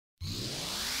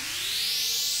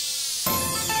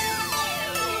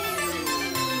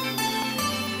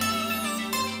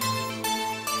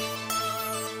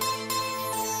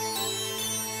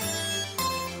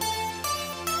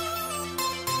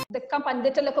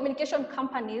the telecommunication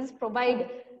companies provide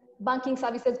banking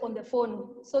services on the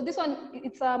phone. So this one,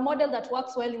 it's a model that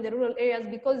works well in the rural areas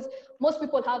because most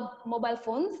people have mobile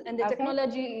phones, and the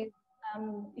technology is,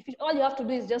 all you have to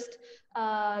do is just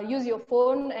use your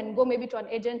phone and go maybe to an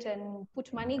agent and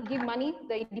put money, give money,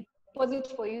 they deposit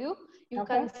for you. You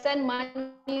can send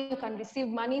money, you can receive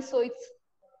money. So it's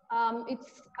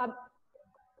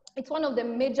one of the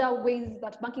major ways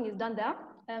that banking is done there.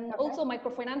 And also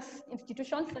microfinance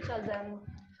institutions such as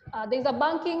there's a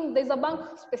bank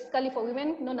specifically for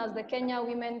women known as the Kenya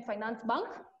Women Finance Bank.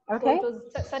 So it was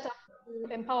set up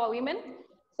to empower women.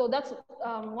 So that's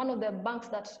one of the banks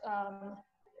that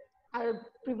are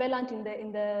prevalent in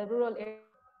the rural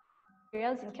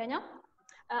areas in Kenya.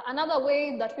 Another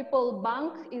way that people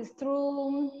bank is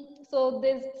through, so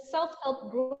there's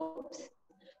self-help groups,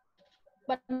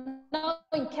 but now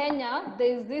in Kenya,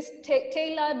 there's this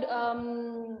tailored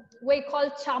way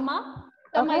called chama.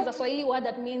 Chama is a Swahili word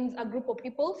that means a group of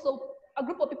people. So a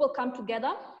group of people come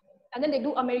together, and then they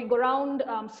do a merry-go-round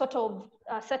sort of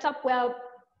setup where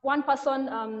one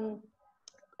person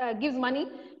gives money.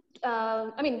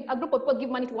 A group of people give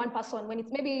money to one person. When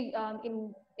it's maybe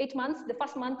in 8 months, the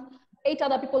first month, 8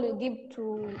 other people will give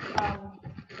to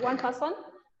one person,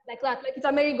 like that. Like it's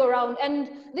a merry-go-round. And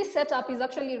this setup is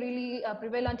actually really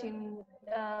prevalent in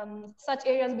such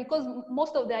areas because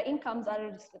most of their incomes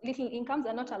are little incomes,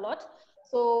 are not a lot.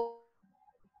 So,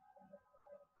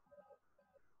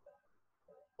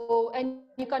 and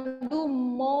you can do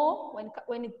more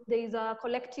when there is a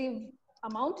collective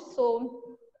amount.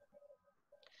 So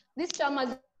these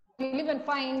chamas you'll even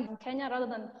find in Kenya rather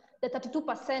than the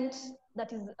 32%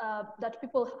 that is that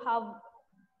people have.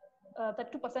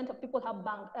 32% of people have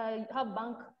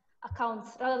bank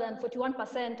accounts rather than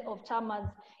 41% of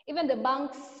chamas. Even the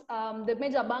banks, the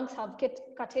major banks have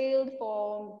curtailed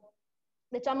for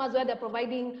the chamas where they're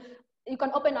providing. You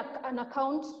can open an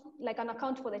account, like an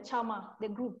account for the chama, the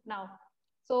group now.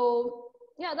 So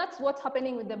yeah, that's what's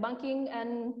happening with the banking.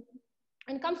 And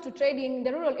when it comes to trading,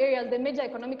 the rural areas, the major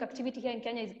economic activity here in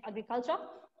Kenya is agriculture.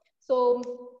 So,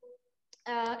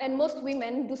 and most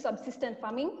women do subsistence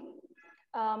farming.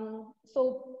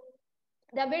 So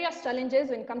there are various challenges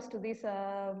when it comes to this,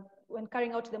 when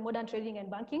carrying out the modern trading and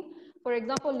banking. For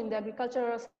example, in the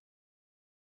agricultural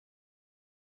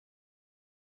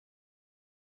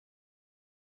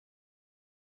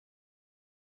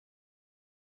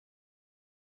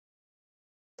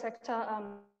sector,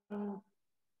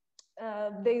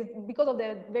 because of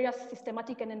the various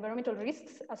systematic and environmental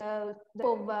risks,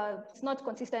 it's not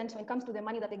consistent when it comes to the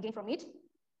money that they gain from it.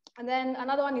 And then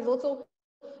another one is also,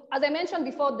 as I mentioned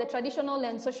before, the traditional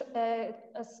and social,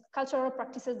 cultural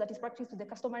practices that is practiced with the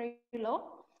customary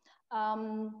law.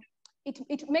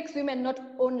 It makes women not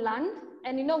own land.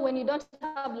 And you know, when you don't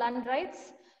have land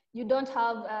rights, you don't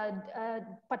have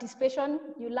participation,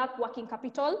 you lack working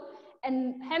capital,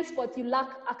 and henceforth you lack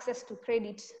access to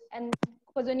credit. And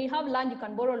because when you have land, you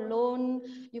can borrow loan,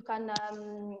 you can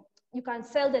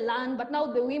sell the land, but now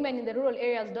the women in the rural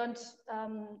areas don't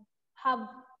have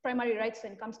primary rights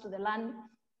when it comes to the land.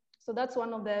 So that's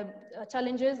one of the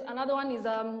challenges. Another one is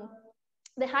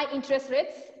the high interest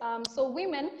rates. So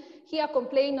women here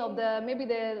complain of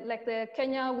the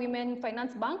Kenya Women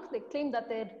Finance Bank. They claim that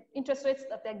the interest rates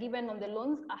that they're given on the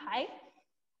loans are high.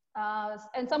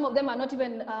 And some of them are not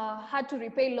even had to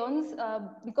repay loans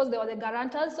because they were the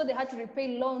guarantors. So they had to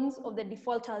repay loans of the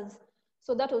defaulters.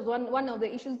 So that was one of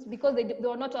the issues because they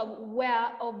were not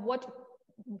aware of what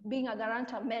being a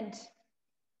guarantor meant.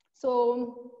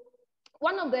 So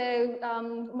one of the,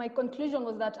 my conclusion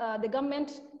was that the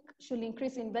government should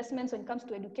increase investments when it comes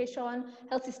to education,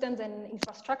 health systems, and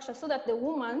infrastructure so that the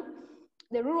woman,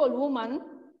 the rural woman,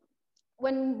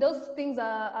 when those things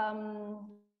are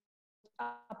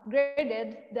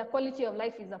upgraded, their quality of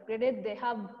life is upgraded, they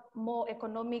have more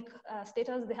economic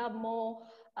status, they have more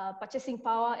purchasing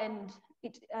power, and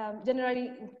it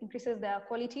generally increases their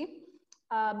quality.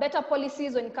 Better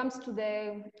policies when it comes to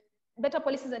better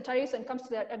policies and tariffs when it comes to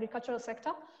the agricultural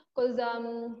sector, because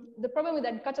the problem with the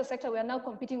agricultural sector, we are now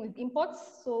competing with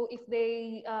imports. So if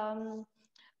they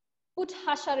put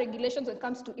harsher regulations when it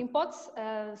comes to imports,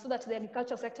 so that the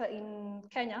agricultural sector in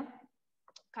Kenya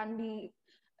can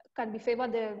be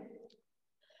favored.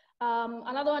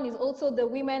 Another one is also the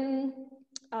women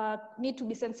need to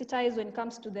be sensitized when it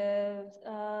comes to their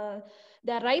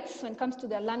rights, when it comes to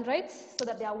their land rights, so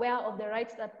that they are aware of the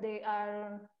rights that they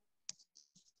are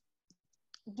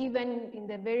given in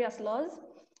the various laws.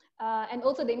 And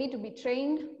also they need to be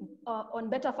trained on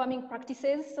better farming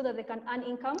practices so that they can earn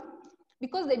income.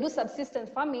 Because they do subsistence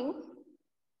farming,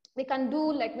 they can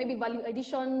do like maybe value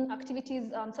addition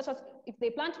activities, such as if they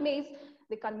plant maize,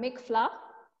 they can make flour.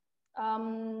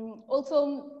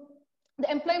 Also, the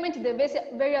employment in the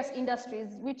various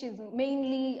industries, which is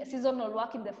mainly seasonal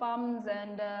work in the farms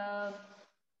and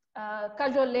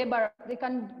casual labor, they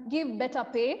can give better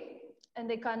pay, and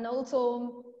they can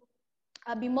also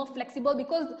be more flexible,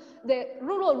 because the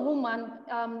rural woman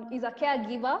is a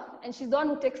caregiver, and she's the one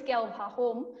who takes care of her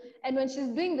home. And when she's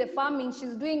doing the farming,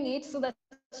 she's doing it so that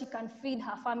she can feed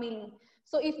her family.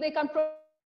 So if they can provide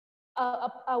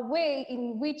a way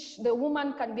in which the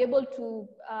woman can be able to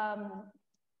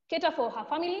cater for her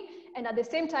family, and at the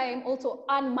same time also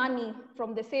earn money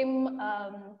from the same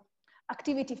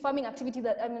activity, farming activity,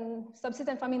 that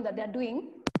subsistence farming that they're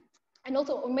doing. And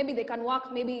also maybe they can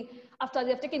work, maybe after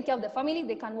they've taken care of the family,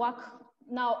 they can work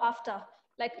now after,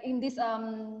 like in these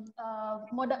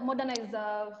modernized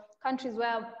countries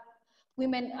where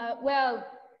women,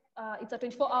 it's a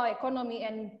 24-hour economy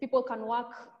and people can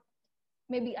work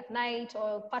maybe at night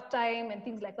or part-time and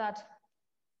things like that.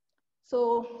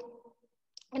 So,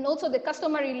 and also the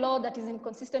customary law that is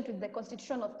inconsistent with the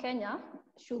Constitution of Kenya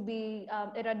should be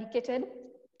eradicated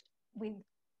with.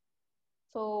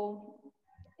 So,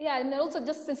 yeah, and also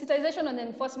just sensitization and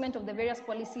enforcement of the various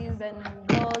policies and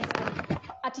laws and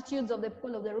attitudes of the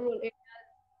people of the rural areas.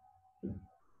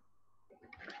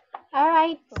 All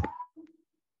right.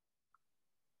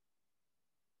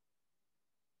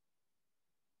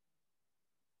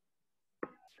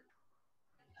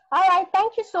 All right,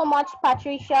 thank you so much,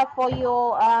 Patricia, for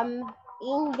your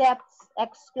in-depth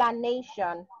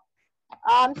explanation.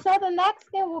 So the next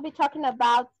thing we'll be talking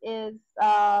about is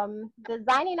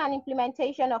designing and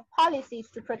implementation of policies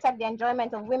to protect the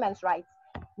enjoyment of women's rights.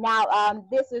 Now,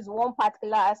 this is one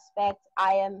particular aspect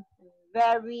I am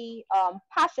very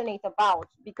passionate about,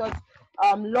 because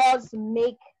laws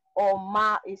make or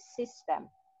mar a system.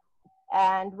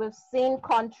 And we've seen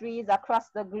countries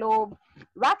across the globe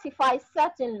ratify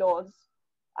certain laws,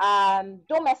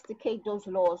 domesticate those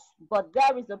laws, but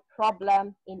there is a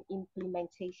problem in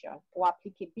implementation or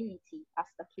applicability, as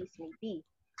the case may be.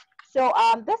 So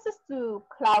this is to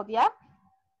Claudia.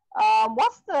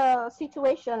 What's the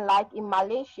situation like in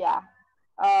Malaysia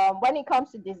when it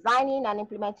comes to designing and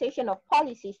implementation of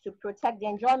policies to protect the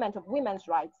enjoyment of women's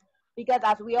rights? Because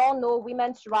as we all know,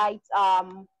 women's rights are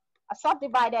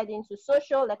subdivided into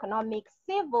social, economic,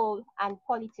 civil, and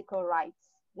political rights,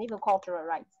 and even cultural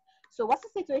rights. So what's the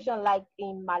situation like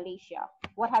in Malaysia?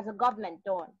 What has the government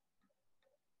done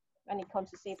when it comes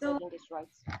to safeguarding these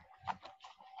rights?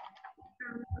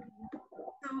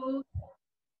 So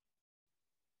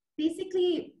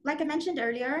basically, like I mentioned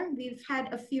earlier, we've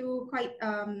had a few quite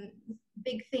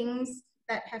big things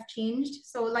that have changed.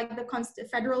 So like the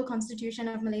federal constitution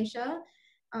of Malaysia,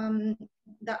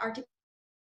 the article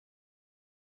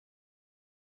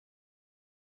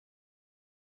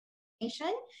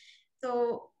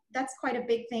so that's quite a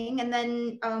big thing. And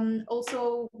then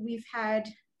also we've had,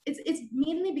 it's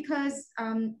mainly because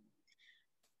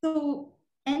so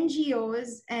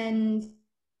NGOs and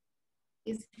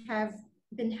have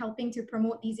been helping to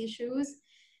promote these issues.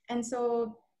 And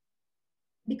so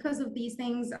because of these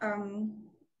things,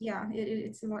 yeah,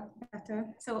 it's a lot better.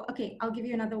 So, okay, I'll give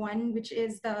you another one, which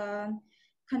is the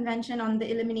Convention on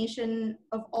the Elimination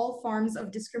of All Forms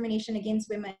of Discrimination Against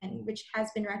Women, which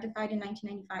has been ratified in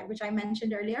 1995, which I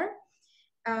mentioned earlier.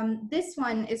 This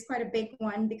one is quite a big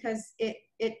one because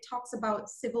it talks about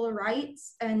civil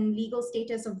rights and legal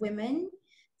status of women.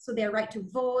 So their right to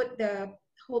vote, the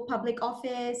whole public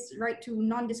office, right to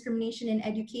non-discrimination in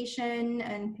education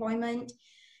and employment.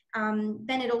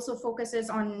 Then it also focuses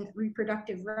on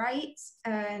reproductive rights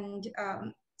and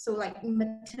so like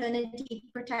maternity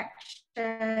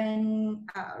protection,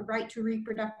 right to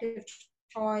reproductive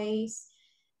choice,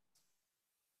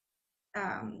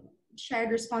 shared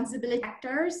responsibility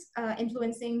factors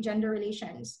influencing gender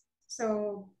relations.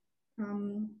 So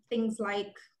things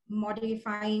like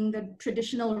modifying the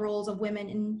traditional roles of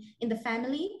women in the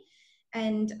family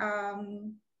and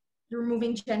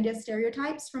removing gender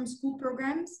stereotypes from school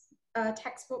programs,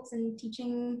 textbooks and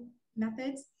teaching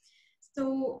methods.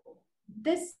 So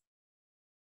this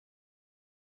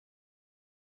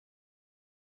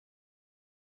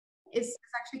is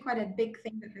actually quite a big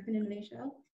thing that happened in Malaysia.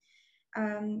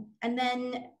 And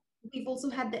then we've also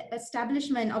had the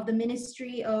establishment of the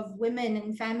Ministry of Women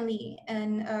and Family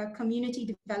and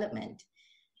Community Development.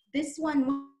 This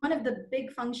one of the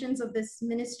big functions of this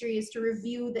ministry is to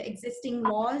review the existing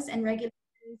laws and regulations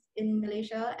in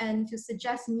Malaysia and to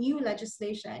suggest new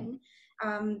legislation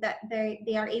that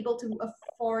they are able to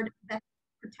afford better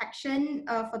protection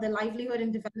for the livelihood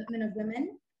and development of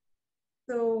women.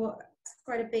 So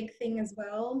quite a big thing as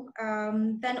well.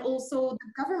 Then also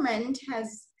the government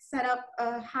has set up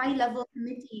a high-level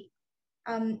committee,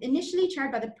 initially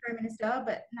chaired by the Prime Minister,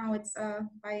 but now it's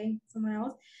by someone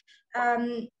else,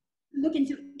 look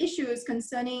into issues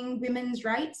concerning women's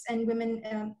rights and women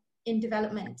in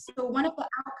development. So one of the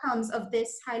outcomes of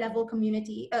this high-level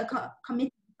committee,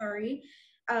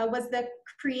 was the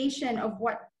creation of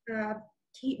what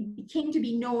came to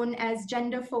be known as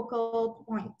gender focal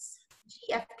points,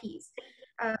 GFPs,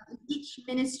 each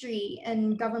ministry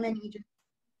and government agency.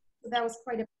 So that was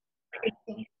quite a big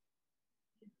thing.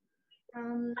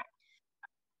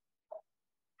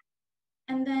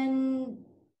 And then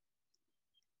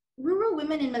rural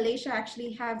women in Malaysia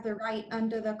actually have the right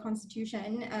under the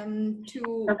constitution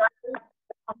to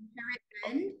inherit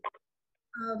land.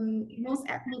 Most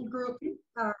ethnic groups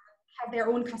have their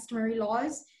own customary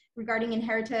laws regarding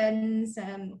inheritance,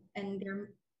 and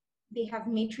they have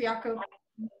matriarchal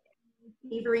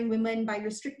favoring women by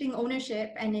restricting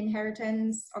ownership and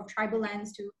inheritance of tribal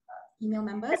lands to female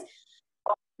members.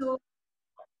 So,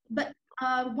 but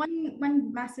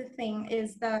one massive thing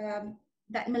is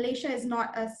that Malaysia is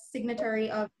not a signatory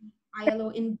of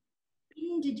ILO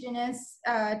Indigenous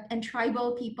and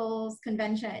Tribal Peoples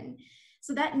Convention.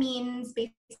 So that means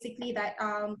basically that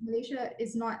Malaysia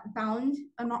is not bound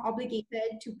or not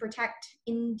obligated to protect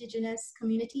indigenous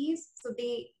communities. So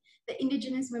the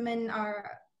indigenous women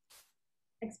are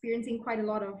experiencing quite a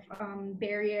lot of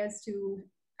barriers to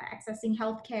accessing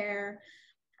healthcare,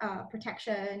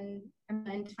 protection,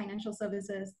 and financial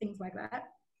services, things like that.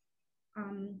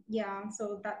 Yeah,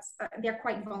 so that's they're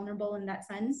quite vulnerable in that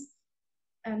sense.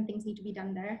 Things need to be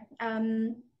done there.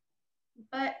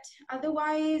 But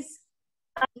otherwise,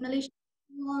 Malaysia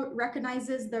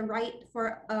recognizes the right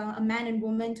for a man and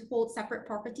woman to hold separate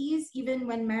properties even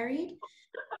when married.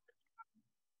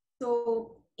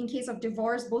 So in case of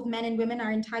divorce, both men and women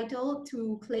are entitled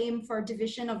to claim for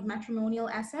division of matrimonial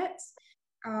assets.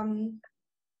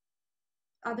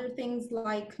 Other things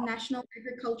like National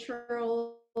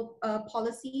Agricultural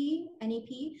Policy, NAP,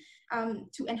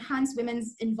 to enhance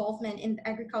women's involvement in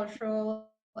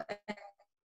agricultural and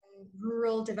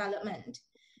rural development.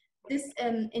 This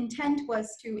intent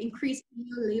was to increase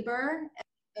labor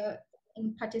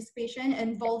and participation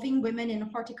involving women in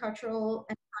horticultural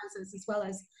enterprises as well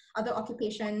as other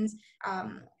occupations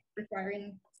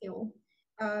requiring skill.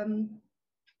 And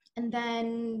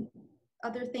then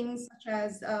other things such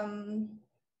as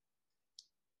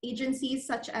agencies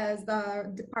such as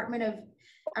the Department of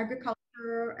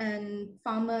Agriculture and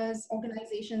Farmers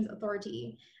Organizations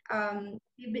Authority.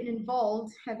 They've been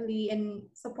involved heavily in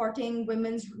supporting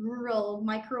women's rural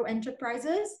micro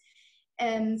enterprises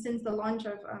since the launch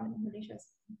of Malaysia's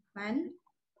plan.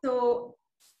 So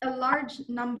a large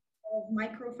number of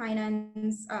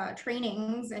microfinance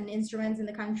trainings and instruments in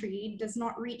the country does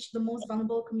not reach the most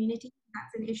vulnerable communities.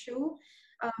 That's an issue.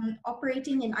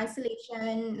 Operating in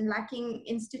isolation, lacking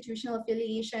institutional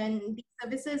affiliation, these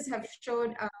services have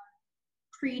showed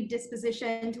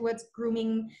predisposition towards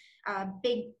grooming,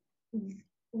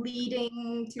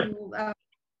 leading to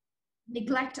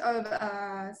neglect of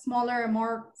smaller,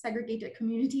 more segregated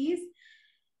communities.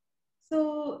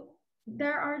 So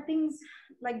there are things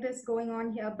like this going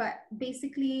on here, but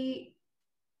basically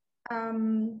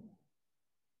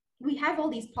we have all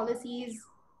these policies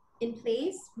in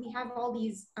place. We have all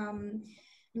these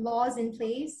laws in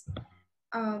place.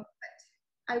 But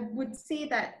I would say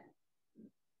that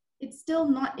it's still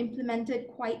not implemented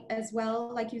quite as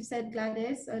well, like you said,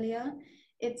 Gladys, earlier.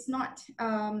 It's not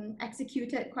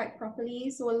executed quite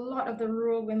properly. So a lot of the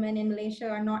rural women in Malaysia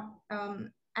are not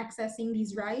accessing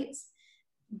these rights,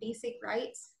 basic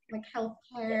rights, like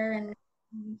healthcare and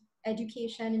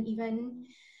education, and even.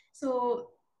 So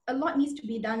a lot needs to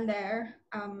be done there.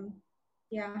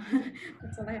 Yeah.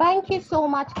 That's all I have. Thank you so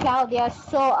much, Claudia.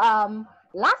 So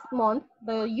last month,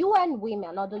 the UN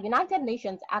Women, or the United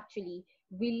Nations, actually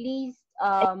released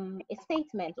a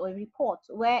statement or a report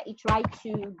where it tried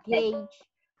to gauge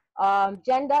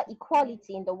gender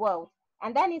equality in the world.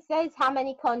 And then it says how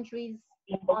many countries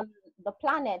on the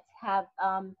planet have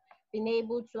been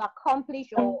able to accomplish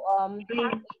or have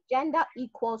a gender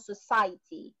equal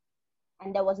society,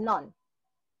 and there was none.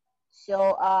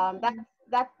 So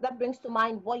that brings to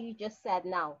mind what you just said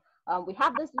now. We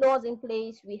have these laws in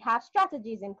place, we have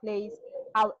strategies in place.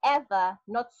 However,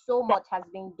 not so much has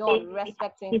been done with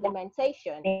respect to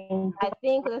implementation. I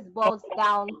think this boils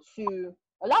down to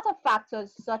a lot of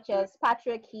factors such as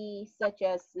patriarchy, such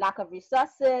as lack of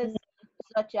resources,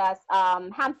 such as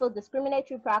harmful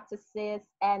discriminatory practices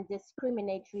and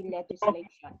discriminatory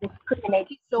legislation. Thank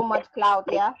you so much,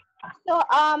 Claudia. So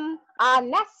our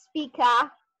next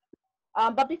speaker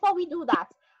But before we do that,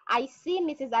 I see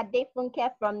Mrs. Adefunke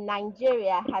from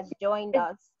Nigeria has joined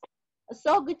us.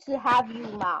 So good to have you,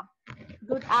 Ma.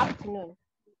 Good afternoon.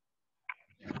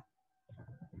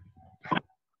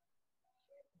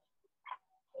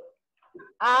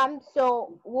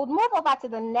 So we'll move over to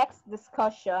the next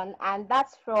discussion, and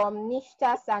that's from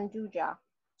Nishta Sanduja.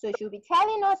 So she'll be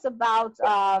telling us about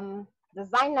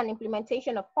design and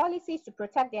implementation of policies to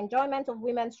protect the enjoyment of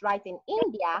women's rights in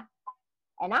India.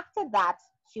 And after that,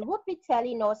 she would be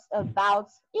telling us about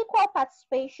equal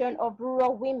participation of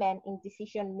rural women in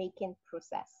decision-making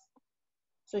process.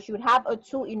 So she would have a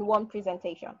two-in-one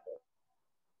presentation.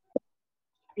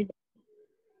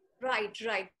 Right.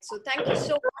 So thank you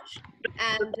so much.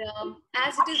 And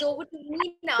as it is over to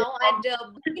me now, I'd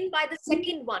begin by the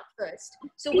second one first.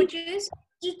 So which is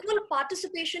equal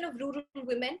participation of rural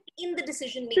women in the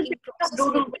decision-making process.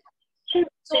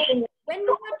 So when we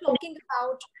are talking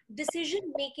about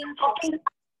decision-making process,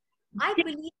 I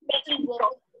believe that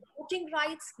involves voting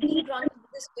rights being granted to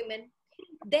these women,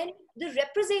 then the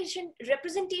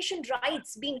representation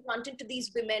rights being granted to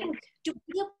these women to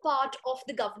be a part of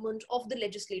the government, of the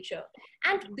legislature.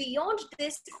 And beyond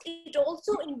this, it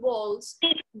also involves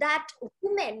that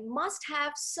women must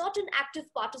have certain active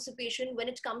participation when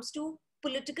it comes to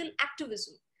political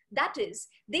activism. That is,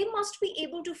 they must be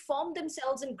able to form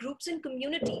themselves in groups and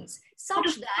communities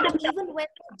such that even when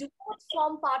they do not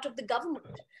form part of the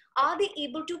government, are they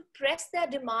able to press their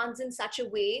demands in such a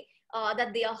way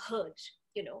that they are heard,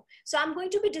 you know. So I'm going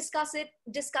to be discussing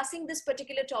this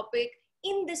particular topic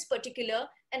in this particular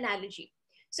analogy.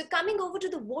 So coming over to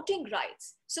the voting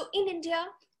rights. So in India,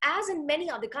 as in many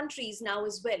other countries now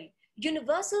as well,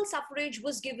 universal suffrage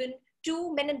was given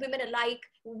to men and women alike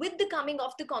with the coming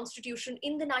of the constitution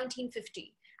in the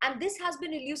 1950. And this has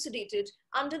been elucidated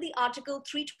under the Article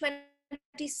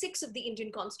 326 of the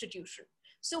Indian Constitution.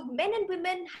 So men and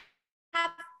women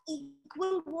have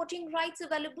equal voting rights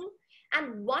available,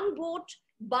 and one vote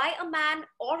by a man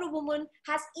or a woman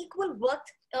has equal worth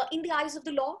in the eyes of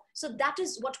the law. So that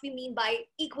is what we mean by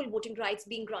equal voting rights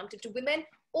being granted to women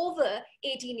over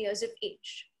 18 years of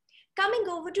age. Coming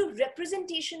over to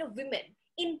representation of women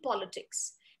in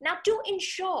politics. Now, to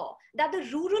ensure that the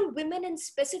rural women in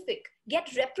specific get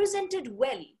represented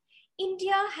well,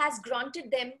 India has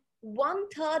granted them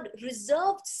 1/3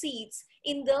 reserved seats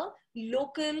in the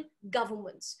local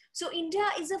governments. So India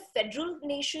is a federal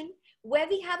nation where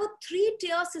we have a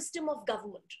 3-tier system of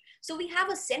government. So we have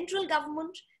a central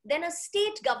government, then a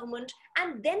state government,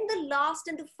 and then the last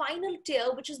and the final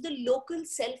tier, which is the local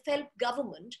self-help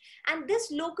government. And this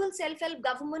local self-help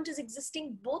government is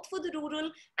existing both for the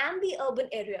rural and the urban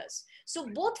areas. So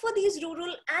both for these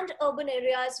rural and urban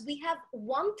areas, we have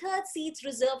 1/3 seats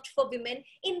reserved for women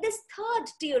in this 3rd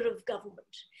tier of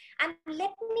government. And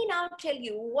let me now tell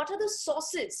you what are the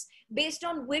sources based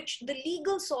on which, the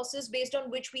legal sources based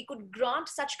on which we could grant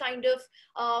such kind of,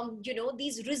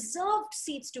 these reserved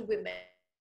seats to women.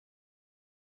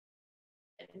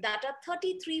 That are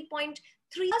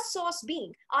 33.3, source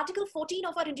being Article 14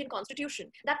 of our Indian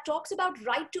Constitution that talks about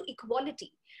right to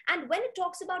equality. And when it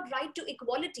talks about right to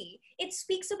equality, it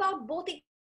speaks about both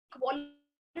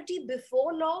equality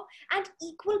before law and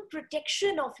equal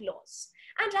protection of laws.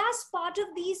 And as part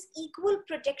of these equal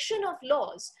protection of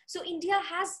laws, so India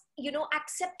has,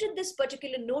 accepted this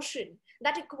particular notion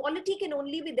that equality can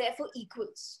only be there for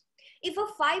equals. If a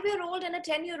 5-year-old and a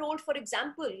 10-year-old, for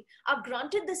example, are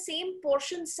granted the same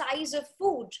portion size of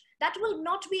food, that will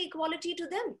not be equality to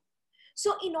them.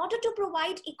 So in order to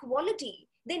provide equality,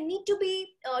 they need to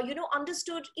be,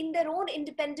 understood in their own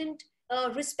independent,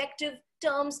 respective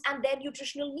terms and their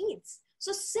nutritional needs.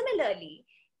 So similarly,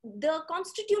 the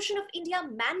Constitution of India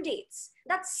mandates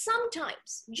that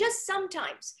sometimes, just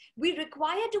sometimes, we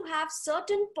require to have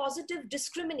certain positive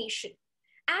discrimination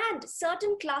and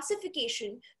certain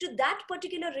classification to that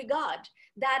particular regard,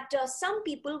 that some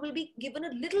people will be given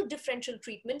a little differential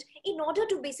treatment in order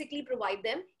to basically provide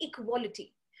them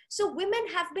equality. So women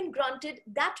have been granted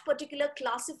that particular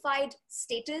classified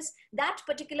status, that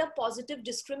particular positive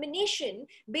discrimination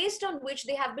based on which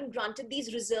they have been granted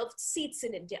these reserved seats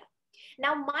in India.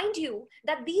 Now, mind you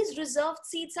that these reserved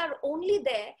seats are only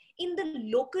there in the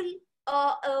local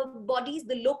bodies,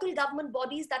 the local government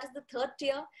bodies, that is the 3rd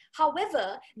tier.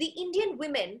 However, the Indian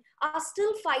women are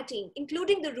still fighting,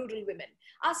 including the rural women,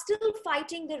 are still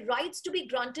fighting the rights to be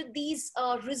granted these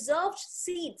reserved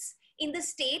seats in the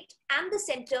state and the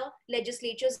center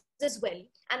legislatures as well.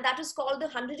 And that is called the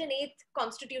 108th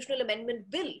Constitutional Amendment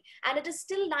Bill. And it is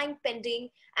still lying pending.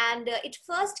 And it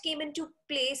first came into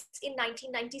place in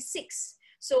 1996.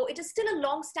 So it is still a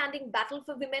long-standing battle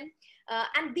for women.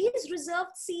 And these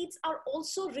reserved seats are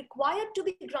also required to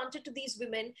be granted to these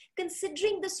women,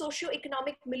 considering the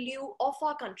socio-economic milieu of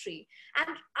our country.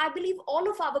 And I believe all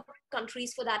of our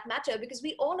countries for that matter, because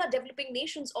we all are developing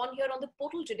nations on here on the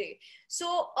portal today.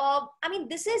 So, I mean,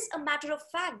 this is a matter of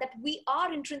fact that we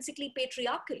are intrinsically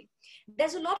patriarchal.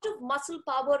 There's a lot of muscle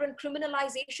power and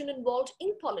criminalization involved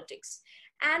in politics,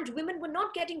 and women were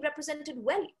not getting represented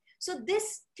well. So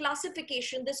this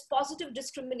classification, this positive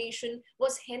discrimination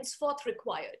was henceforth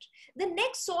required. The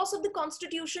next source of the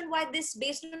constitution,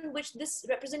 based on which this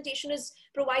representation is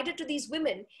provided to these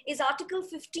women, is Article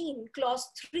 15, Clause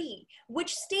 3,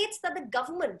 which states that the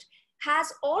government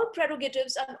has all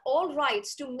prerogatives and all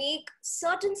rights to make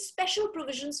certain special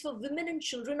provisions for women and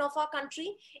children of our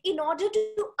country in order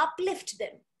to uplift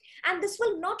them. And this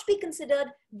will not be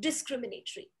considered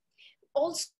discriminatory.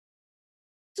 Also,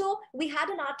 we had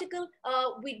an article,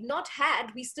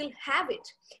 we still have it,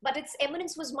 but its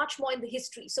eminence was much more in the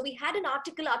history. So we had an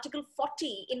article, Article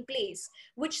 40 in place,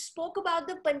 which spoke about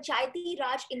the Panchayati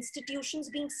Raj institutions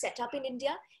being set up in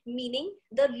India, meaning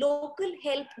the local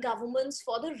help governments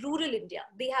for the rural India.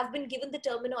 They have been given the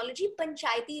terminology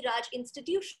Panchayati Raj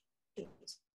institutions.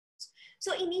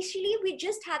 So initially we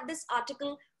just had this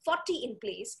Article 40 in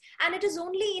place, and it is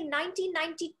only in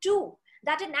 1992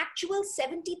 that an actual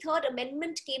 73rd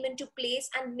amendment came into place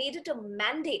and made it a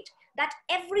mandate that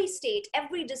every state,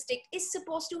 every district is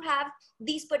supposed to have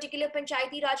these particular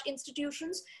Panchayati Raj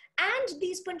institutions, and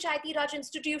these Panchayati Raj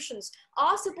institutions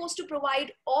are supposed to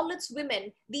provide all its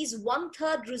women these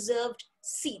 1/3 reserved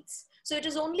seats. So it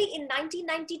is only in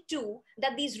 1992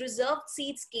 that these reserved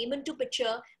seats came into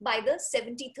picture by the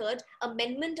 73rd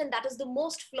Amendment, and that is the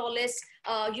most flawless,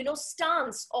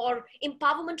 stance or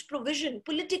empowerment provision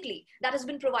politically that has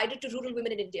been provided to rural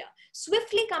women in India.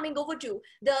 Swiftly coming over to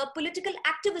the political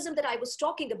activism that I was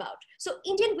talking about. So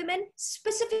Indian women,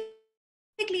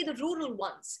 specifically the rural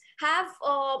ones, have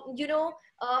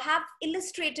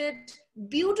illustrated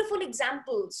beautiful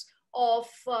examples of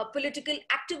political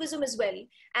activism as well.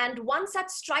 And one such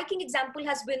striking example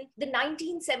has been the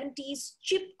 1970s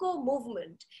Chipko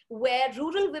movement, where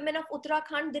rural women of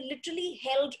Uttarakhand, they literally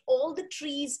held all the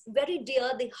trees very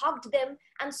dear, they hugged them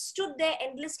and stood there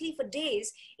endlessly for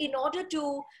days in order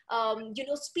to,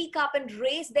 speak up and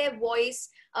raise their voice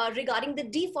regarding the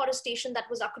deforestation that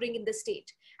was occurring in the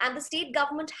state. And the state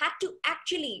government had to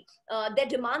actually, their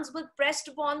demands were pressed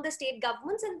upon the state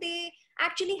governments, and they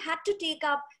actually had to take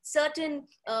up certain,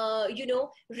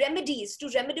 remedies to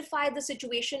remedify the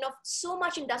situation of so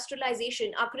much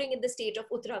industrialization occurring in the state of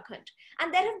Uttarakhand.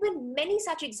 And there have been many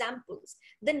such examples.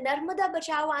 The Narmada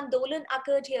Bachao Andolan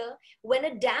occurred here when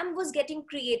a dam was getting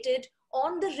created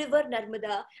on the river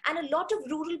Narmada, and a lot of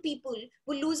rural people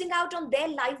were losing out on their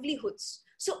livelihoods.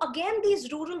 So again,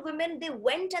 these rural women, they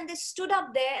went and they stood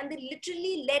up there and they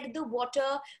literally let the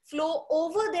water flow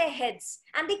over their heads.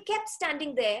 And they kept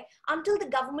standing there until the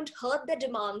government heard their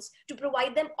demands to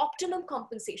provide them optimum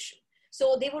compensation.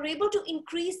 So they were able to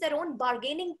increase their own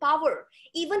bargaining power,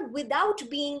 even without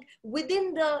being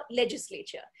within the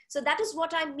legislature. So that is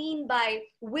what I mean by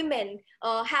women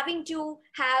having to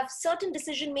have certain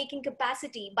decision-making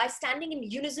capacity by standing in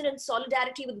unison and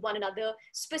solidarity with one another,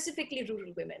 specifically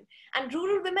rural women. And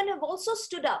rural women have also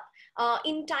stood up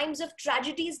in times of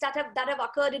tragedies that have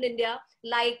occurred in India,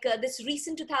 like this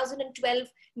recent 2012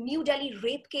 New Delhi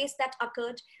rape case that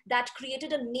occurred, that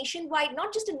created a nationwide,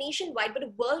 not just a nationwide, but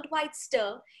a worldwide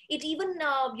stir. It even,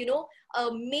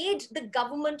 made the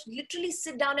government literally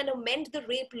sit down and amend the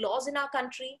rape laws in our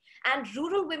country. And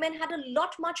rural women had a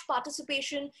lot much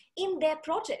participation in their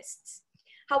protests.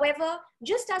 However,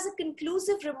 just as a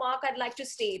conclusive remark, I'd like to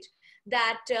state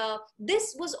that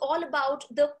this was all about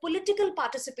the political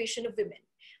participation of women.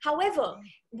 However,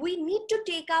 we need to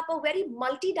take up a very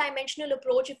multidimensional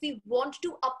approach if we want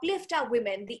to uplift our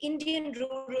women, the Indian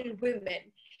rural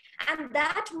women. And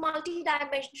that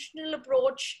multidimensional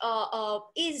approach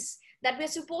is that we're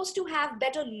supposed to have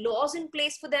better laws in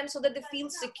place for them so that they feel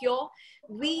secure.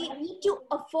 We need to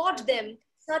afford them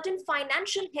certain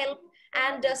financial help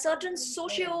and certain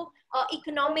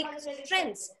socio-economic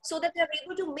strengths so that they're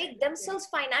able to make themselves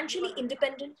financially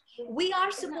independent. We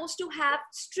are supposed to have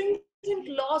stringent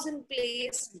laws in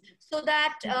place so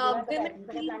that women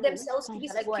feel themselves to be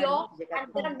secure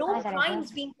and there are no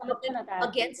crimes being committed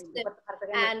against them.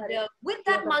 And with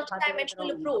that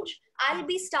multidimensional approach, I'll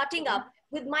be starting up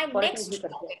with my next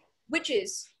topic, which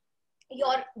is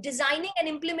your designing and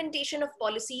implementation of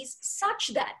policies such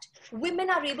that women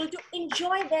are able to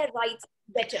enjoy their rights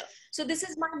better. So this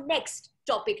is my next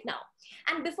topic now.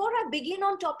 And before I begin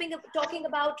on talking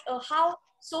about how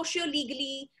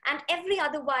socio-legally and every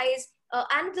otherwise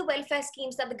and the welfare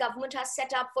schemes that the government has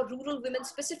set up for rural women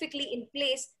specifically in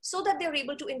place so that they're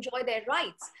able to enjoy their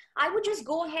rights, I would just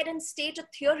go ahead and state a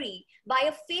theory by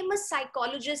a famous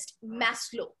psychologist,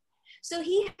 Maslow. So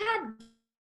he had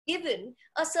given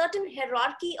a certain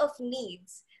hierarchy of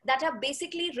needs that are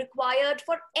basically required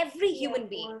for every human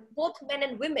being, both men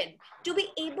and women, to be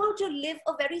able to live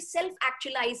a very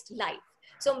self-actualized life.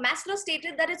 So Maslow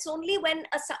stated that it's only when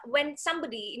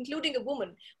somebody, including a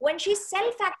woman, when she's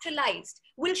self-actualized,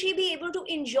 will she be able to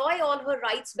enjoy all her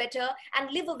rights better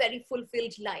and live a very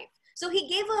fulfilled life. So he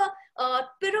gave a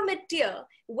pyramid tier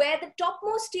where the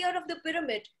topmost tier of the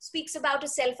pyramid speaks about a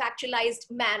self-actualized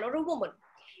man or a woman.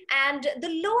 And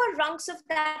the lower rungs of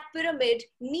that pyramid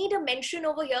need a mention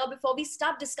over here before we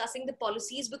start discussing the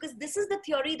policies, because this is the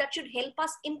theory that should help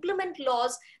us implement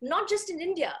laws, not just in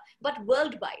India, but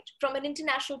worldwide from an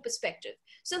international perspective.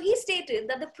 So he stated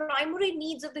that the primary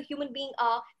needs of the human being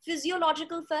are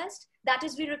physiological first, that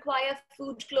is, we require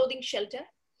food, clothing, shelter.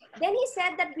 Then he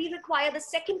said that we require the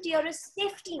second tier is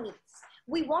safety needs.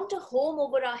 We want a home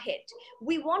over our head.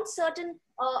 We want certain,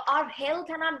 our health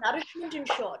and our nourishment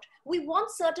ensured. We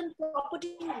want certain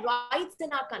property rights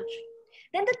in our country.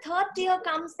 Then the third tier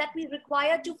comes that we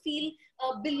require to feel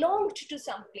belonged to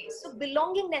some place. So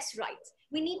belongingness rights.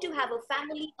 We need to have a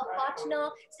family, a partner,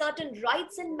 certain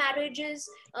rights in marriages.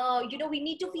 We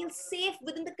need to feel safe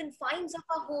within the confines of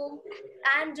our home.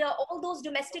 And all those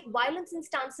domestic violence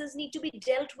instances need to be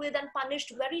dealt with and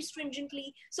punished very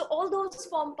stringently. So all those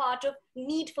form part of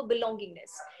need for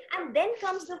belongingness. And then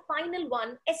comes the final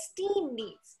one, esteem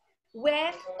needs,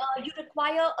 where you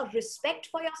require a respect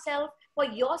for yourself, for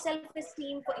your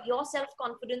self-esteem, for your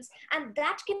self-confidence. And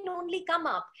that can only come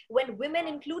up when women,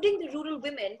 including the rural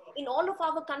women in all of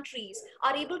our countries,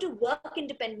 are able to work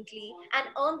independently and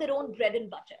earn their own bread and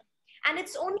butter. And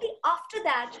it's only after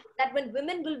that when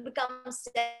women will become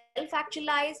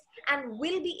self-actualized and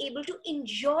will be able to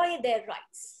enjoy their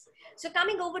rights. So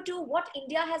coming over to what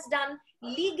India has done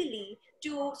legally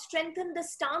to strengthen the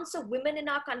stance of women in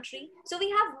our country. So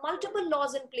we have multiple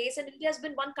laws in place, and India has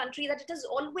been one country that it has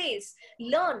always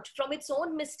learned from its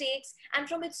own mistakes and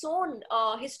from its own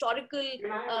historical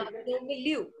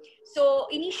milieu. So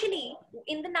initially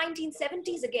in the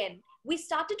 1970s again, we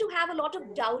started to have a lot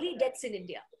of dowry debts in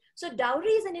India. So dowry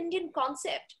is an Indian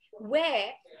concept where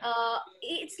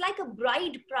it's like a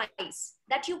bride price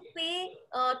that you pay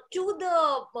to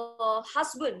the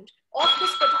husband of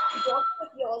this particular daughter of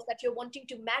yours that you're wanting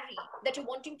to marry, that you're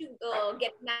wanting to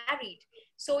get married.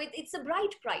 So it's a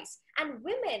bride price. And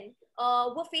women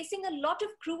were facing a lot of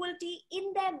cruelty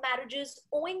in their marriages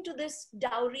owing to this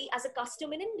dowry as a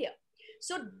custom in India.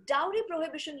 So dowry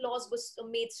prohibition laws was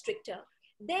made stricter.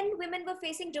 Then women were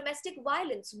facing domestic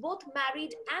violence, both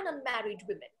married and unmarried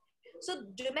women. So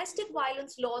domestic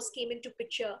violence laws came into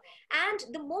picture. And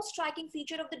the most striking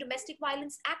feature of the Domestic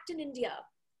Violence Act in India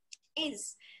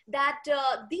is that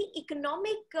the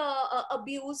economic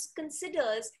abuse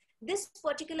considers this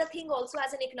particular thing also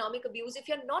as an economic abuse if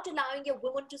you're not allowing your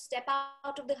woman to step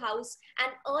out of the house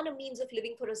and earn a means of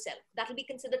living for herself. That will be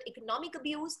considered economic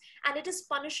abuse, and it is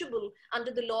punishable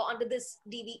under the law, under this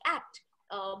DV Act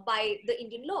by the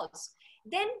Indian laws.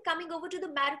 Then coming over to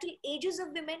the marital ages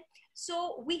of women.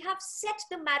 So we have set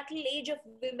the marital age of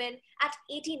women at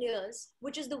 18 years,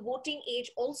 which is the voting age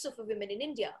also for women in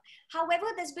India. However,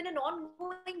 there's been an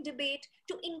ongoing debate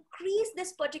to increase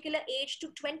this particular age to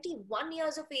 21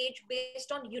 years of age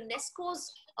based on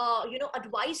UNESCO's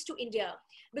advice to India,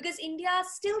 because India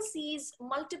still sees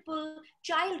multiple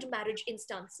child marriage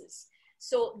instances.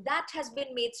 So that has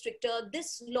been made stricter.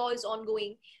 This law is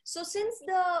ongoing. So since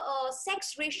the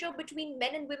sex ratio between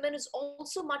men and women is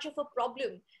also much of a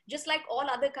problem, just like all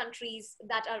other countries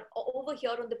that are over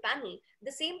here on the panel,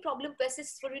 the same problem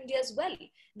persists for India as well.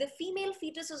 The female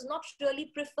fetus is not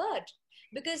really preferred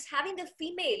because having a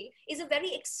female is a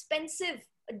very expensive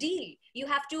deal. You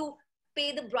have to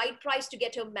pay the bride price to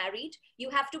get her married. You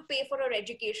have to pay for her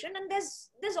education, and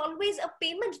there's always a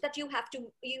payment that you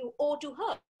owe to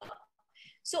her.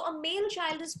 So a male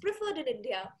child is preferred in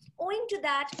India. Owing to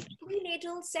that,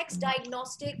 prenatal sex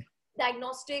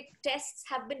diagnostic tests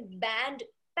have been banned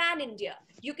pan-India.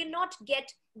 You cannot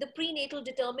get the prenatal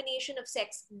determination of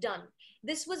sex done.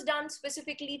 This was done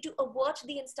specifically to avert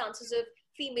the instances of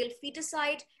female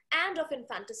feticide and of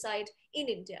infanticide in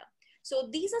India. So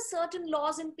these are certain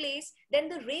laws in place. Then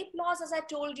the rape laws, as I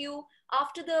told you,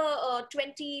 after the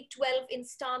 2012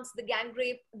 instance, the gang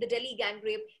rape, the Delhi gang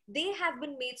rape, they have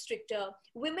been made stricter.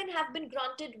 Women have been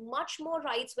granted much more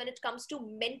rights when it comes to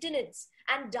maintenance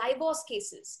and divorce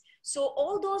cases. So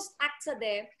all those acts are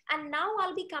there. And now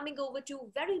I'll be coming over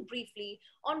to very briefly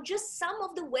on just some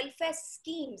of the welfare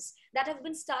schemes that have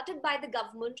been started by the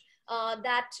government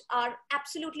that are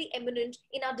absolutely eminent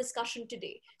in our discussion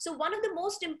today. So one of the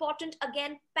most important,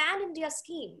 again, pan-India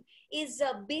scheme is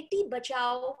Beti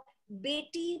Bachao,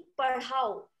 Beti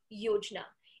Padhao Yojana.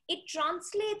 It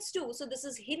translates to, so this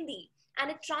is Hindi,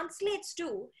 and it translates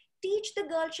to teach the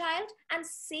girl child and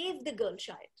save the girl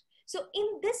child. So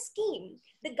in this scheme,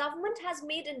 the government has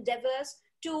made endeavors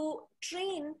to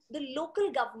train the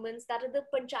local governments, that are the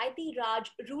Panchayati Raj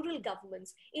rural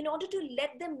governments, in order to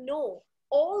let them know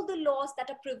all the laws that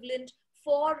are prevalent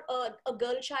for a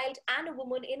girl child and a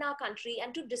woman in our country,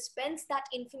 and to dispense that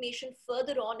information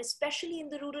further on, especially in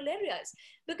the rural areas.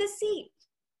 Because see,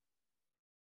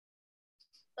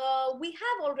 we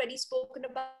have already spoken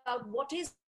about what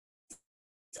is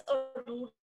a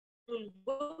rural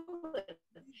woman.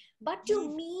 But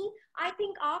to me, I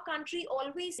think our country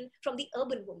always from the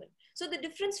urban woman. So the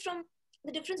difference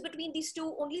between these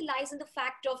two only lies in the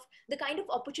fact of the kind of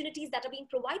opportunities that are being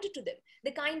provided to them,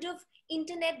 the kind of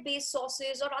internet-based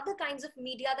sources or other kinds of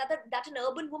media that an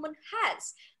urban woman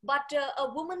has, but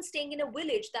a woman staying in a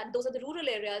village, that those are the rural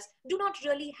areas, do not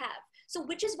really have. So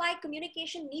which is why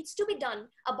communication needs to be done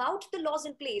about the laws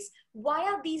in place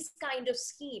via these kind of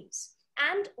schemes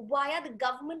and via the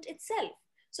government itself.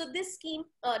 So this scheme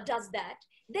does that.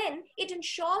 Then it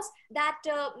ensures that,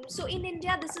 so in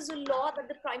India, this is a law that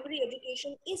the primary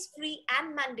education is free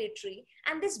and mandatory.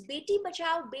 And this Beti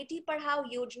Bachao, Beti Padhao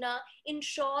Yojana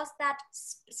ensures that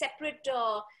separate,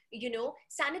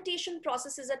 sanitation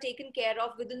processes are taken care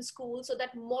of within schools, so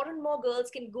that more and more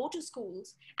girls can go to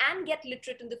schools and get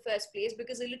literate in the first place,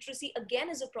 because illiteracy again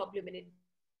is a problem in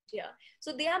India.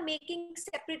 So they are making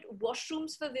separate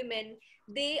washrooms for women.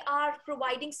 They are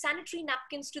providing sanitary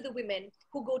napkins to the women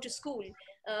who go to school,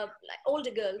 like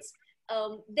older girls.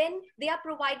 Then they are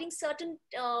providing certain,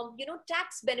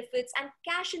 tax benefits and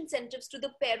cash incentives to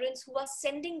the parents who are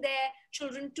sending their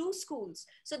children to schools.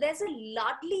 So there's a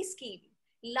Ladli scheme.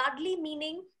 Ladli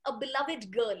meaning a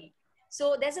beloved girl.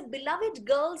 So there's a beloved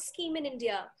girl scheme in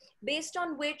India, based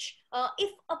on which if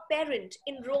a parent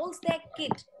enrolls their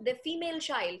kid, their female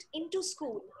child, into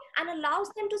school and allows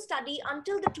them to study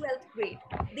until the 12th grade,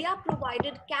 they are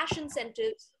provided cash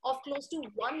incentives of close to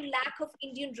 1 lakh of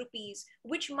Indian rupees,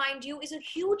 which, mind you, is a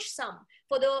huge sum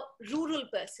for the rural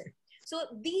person. So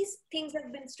these things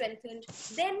have been strengthened.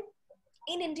 Then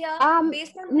in India,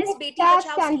 based on this Beti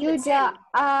Bachao scheme itself.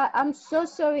 I'm so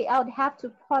sorry, I would have to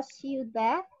pause you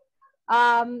there.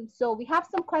 So we have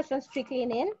some questions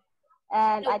trickling in,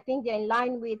 and I think they're in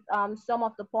line with some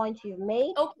of the points you've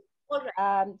made. Okay, all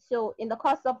right. So in the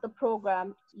course of the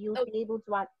program, you'll be able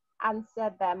to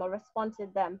answer them or respond to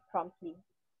them promptly.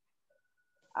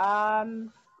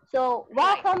 So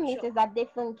welcome, right, Mrs.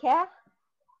 Adefunke.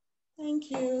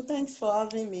 Thank you. Thanks for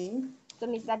having me. So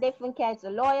Mrs. Adefunke is a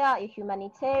lawyer, a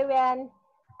humanitarian,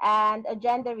 and a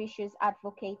gender issues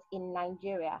advocate in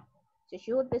Nigeria. So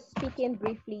she will be speaking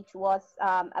briefly to us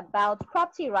about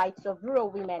property rights of rural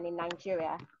women in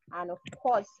Nigeria, and of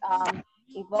course,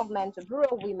 involvement of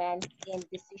rural women in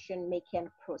decision-making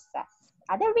process.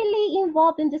 Are they really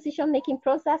involved in decision-making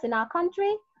process in our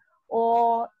country,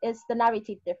 or is the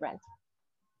narrative different?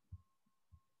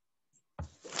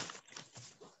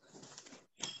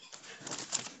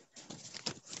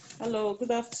 Hello, good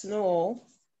afternoon all.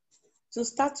 To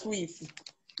start with,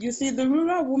 you see, the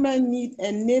rural women need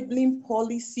enabling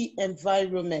policy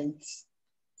environment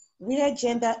where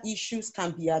gender issues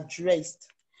can be addressed.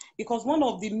 Because one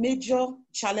of the major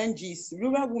challenges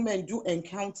rural women do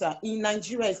encounter in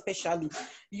Nigeria especially,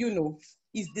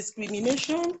 is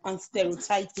discrimination and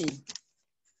stereotyping.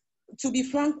 To be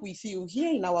frank with you,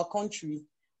 here in our country,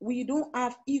 we don't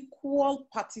have equal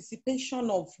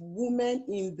participation of women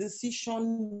in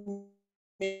decision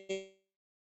making.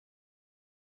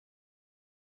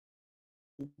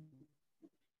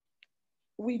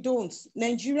 We don't.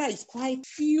 Nigeria is quite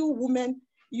few women,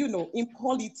 in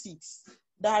politics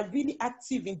that are really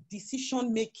active in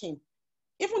decision making.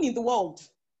 Even in the world,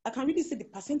 I can really say the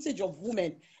percentage of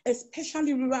women,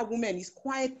 especially rural women, is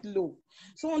quite low.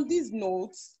 So on these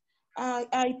notes,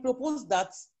 I propose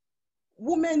that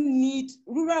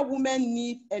rural women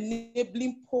need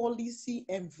enabling policy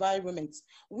environments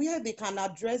where they can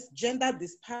address gender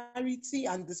disparity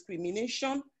and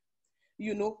discrimination,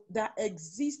 that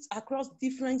exists across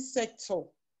different sectors.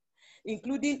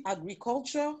 including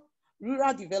agriculture,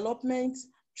 rural development,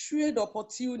 trade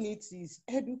opportunities,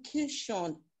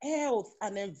 education, health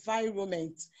and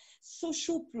environment,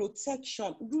 social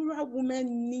protection. Rural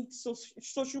women need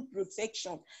social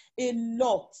protection a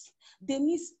lot. They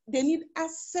need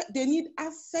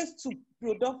access to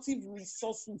productive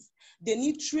resources. They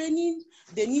need training,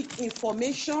 they need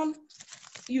information,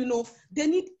 you know, they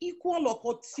need equal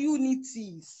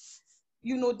opportunities.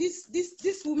 You know, these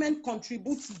women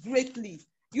contribute greatly,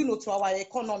 you know, to our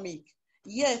economic,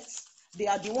 yet they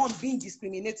are the ones being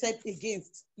discriminated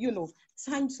against, you know,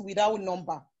 times without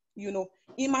number. You know,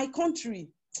 in my country,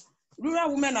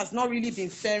 rural women has not really been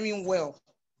faring well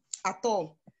at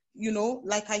all. You know,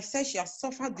 like I said, she has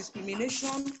suffered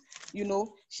discrimination. You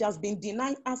know, she has been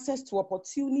denied access to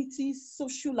opportunities,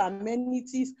 social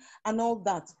amenities, and all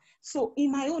that. So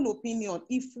in my own opinion,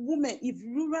 if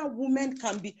rural women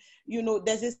can be, you know,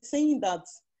 there's a saying that,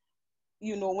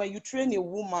 you know, when you train a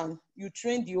woman, you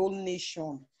train the whole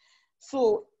nation.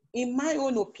 So in my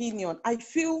own opinion, I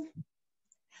feel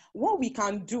what we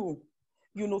can do,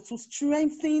 you know, to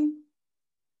strengthen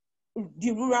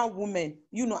the rural women,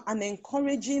 you know, and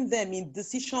encouraging them in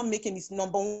decision making is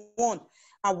number one,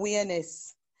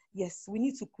 awareness. Yes, we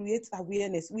need to create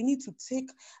awareness. We need to take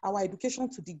our education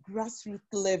to the grassroots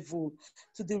level,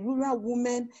 to the rural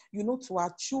women, you know, to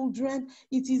our children.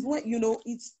 It is when, you know,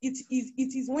 it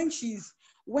is when she's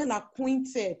well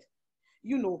acquainted,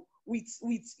 you know, it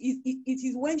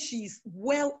is when she's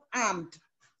well armed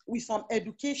with some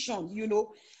education, you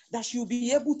know, that she'll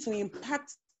be able to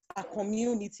impact our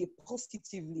community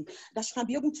positively, that she can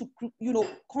be able to, you know,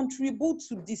 contribute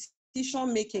to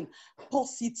decision making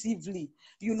positively.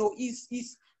 You know,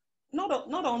 is not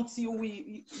until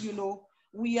we, you know,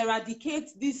 we eradicate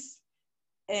this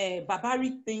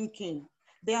barbaric thinking.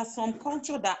 There are some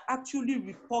culture that actually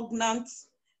repugnant,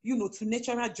 you know, to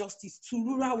natural justice, to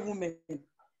rural women.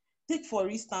 Take for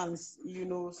instance, you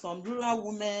know, some rural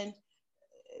women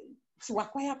to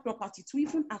acquire property, to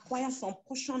even acquire some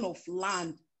portion of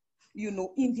land, you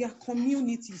know, in their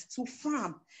communities to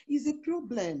farm is a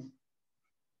problem,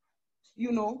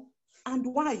 you know. And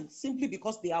why? Simply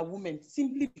because they are women,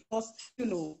 simply because, you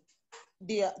know,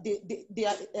 they are,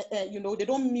 you know, they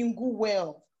don't mingle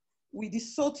well with the,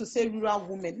 so to say, rural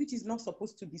women, which is not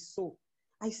supposed to be so.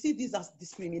 I see this as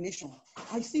discrimination.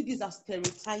 I see this as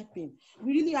stereotyping.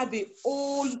 We really have a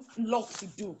whole lot to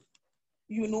do,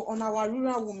 you know, on our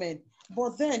rural women.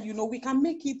 But then, you know, we can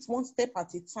make it one step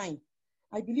at a time.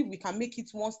 I believe we can make it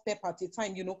one step at a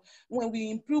time, you know, when we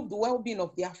improve the well-being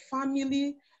of their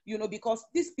family, you know, because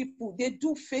these people, they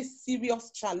do face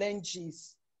serious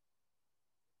challenges.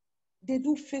 They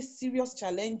do face serious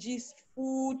challenges: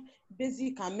 food,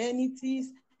 basic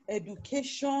amenities,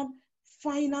 education,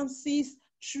 finances,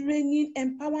 training,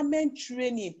 empowerment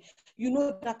training, you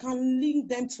know, that can link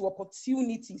them to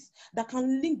opportunities, that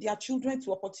can link their children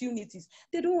to opportunities.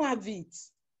 They don't have it.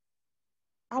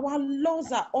 Our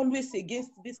laws are always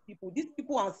against these people. These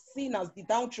people are seen as the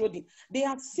downtrodden. They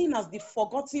are seen as the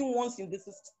forgotten ones in the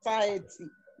society.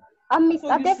 Ms. So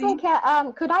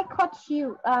Adefunke, could I cut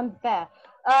you there?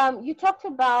 You talked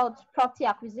about property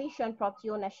acquisition, property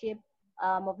ownership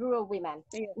of rural women.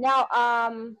 yeah. Now,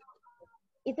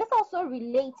 is this also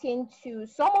relating to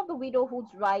some of the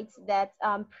widowhood's rights that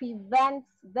prevents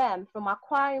them from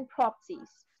acquiring properties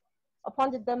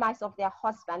upon the demise of their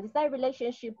husband? Is there a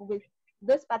relationship with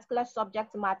this particular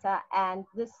subject matter and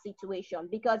this situation?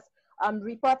 Because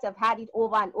reports have had it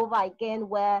over and over again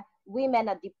where women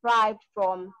are deprived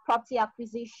from property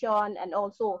acquisition, and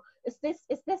also is this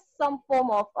some form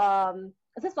of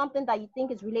is this something that you think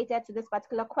is related to this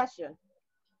particular question?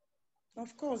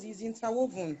 Of course, it's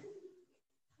interwoven.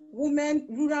 Women,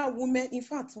 rural women, in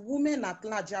fact, women at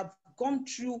large have gone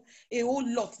through a whole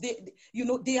lot. You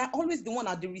know, they are always the one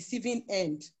at the receiving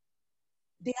end.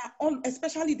 They are all,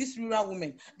 especially these rural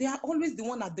women, they are always the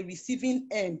one at the receiving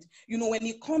end. You know, when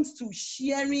it comes to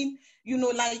sharing, you know,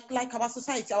 like our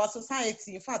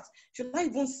society, in fact, should I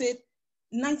even say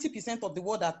 90% of the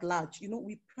world at large, you know,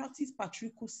 we practice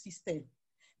patriarchal system,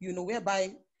 you know,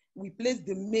 whereby we place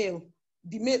the male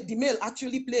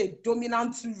actually play a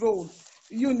dominant role,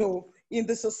 you know, in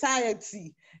the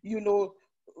society, you know,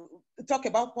 talk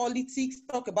about politics,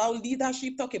 talk about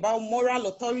leadership, talk about moral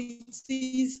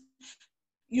authorities,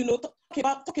 you know,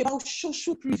 talk about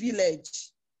social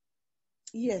privilege.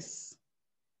 Yes,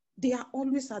 they are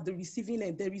always at the receiving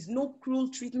end. There is no cruel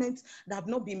treatment that have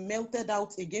not been melted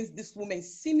out against this woman.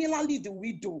 Similarly, the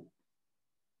widow.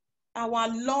 our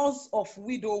laws of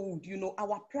widowhood,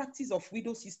 our practice of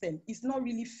widow system is not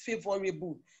really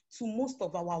favorable to most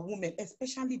of our women,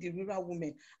 especially the rural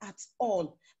women at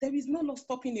all. There is no law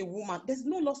stopping a woman. There's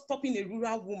no law stopping a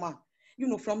rural woman,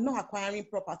 from not acquiring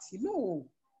property. No,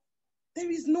 there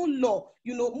is no law.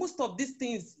 Most of these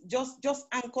things just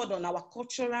anchored on our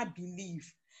cultural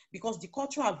belief, because the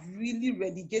culture have really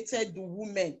relegated the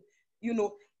women.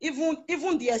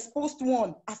 Even the exposed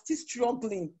one are still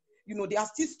struggling. They are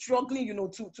still struggling,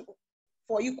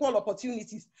 for equal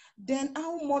opportunities. Then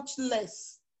how much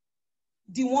less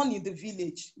the one in the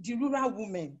village, the rural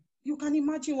women? You can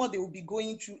imagine what they will be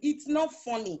going through. It's not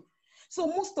funny. So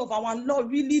most of our law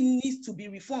really needs to be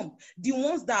reformed. The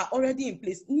ones that are already in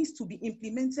place needs to be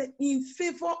implemented in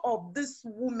favor of this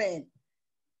woman.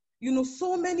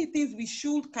 So many things we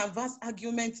should canvass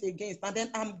arguments against. And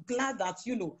then I'm glad that,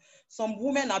 some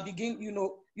women are beginning,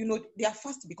 they are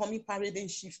fast becoming paradigm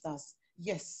shifters.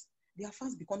 Yes, they are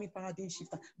fast becoming paradigm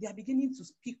shifters. They are beginning to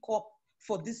speak up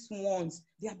for these ones.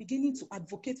 They are beginning to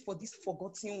advocate for these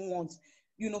forgotten ones,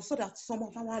 so that some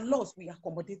of our laws, we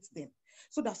accommodate them.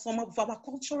 So that some of our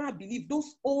cultural belief,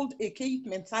 those old archaic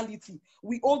mentality,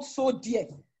 we hold so dear,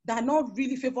 that are not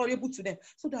really favorable to them,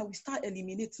 so that we start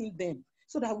eliminating them,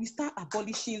 so that we start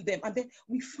abolishing them. And then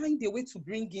we find a way to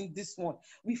bring in this one.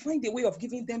 We find a way of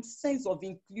giving them sense of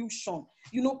inclusion.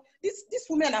 These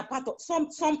women are part of, some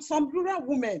rural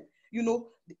women,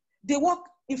 they work,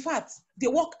 in fact, they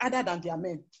work harder than their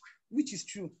men, which is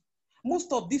true.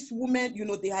 Most of these women,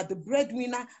 they are the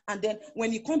breadwinner, and then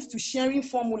when it comes to sharing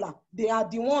formula, they are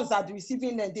the ones that are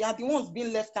receiving them. They are the ones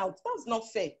being left out. That's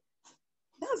not fair.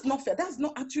 That's not fair. That's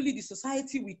not actually the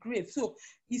society we crave. So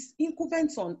it's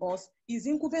incumbent on us, it's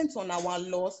incumbent on our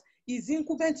laws, it's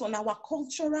incumbent on our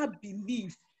cultural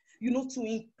belief, to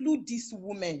include these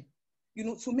women,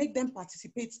 to make them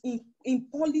participate in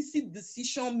policy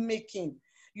decision making.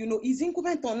 It's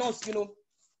incumbent on us,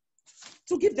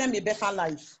 to give them a better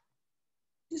life.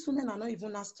 These women are not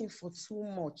even asking for too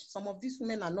much. Some of these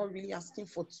women are not really asking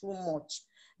for too much.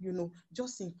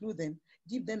 Just include them,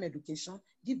 give them education,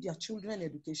 give their children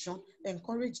education,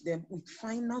 encourage them with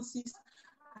finances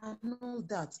and all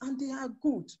that. And they are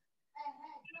good.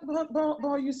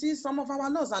 But you see, some of our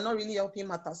laws are not really helping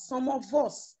matters. Some of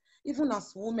us, even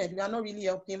as women, we are not really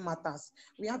helping matters.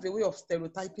 We have a way of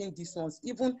stereotyping these ones.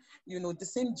 Even, the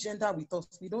same gender with us,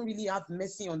 we don't really have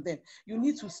mercy on them. You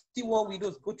need to see what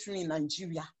widows go through in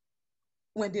Nigeria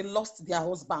when they lost their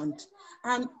husband.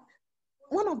 And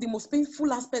one of the most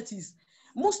painful aspects is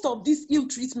most of these ill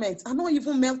treatments are not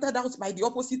even melted out by the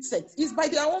opposite sex. It's by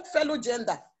their own fellow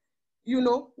gender.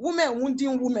 Women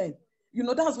wounding women.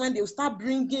 That's when they'll start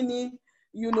bringing in,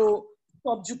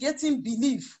 subjugating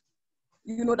belief,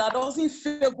 that doesn't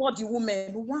favor the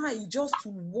woman. Why? Just to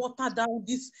water down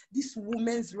this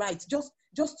woman's rights, just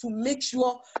to make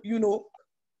sure,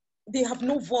 they have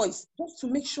no voice, just to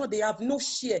make sure they have no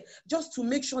share, just to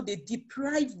make sure they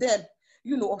deprive them,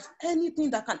 of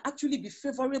anything that can actually be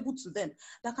favorable to them,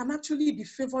 that can actually be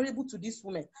favorable to this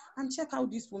woman. And check out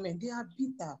these women, they are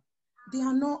bitter. They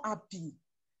are not happy,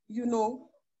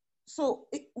 So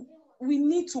we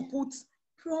need to put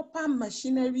proper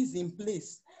machineries in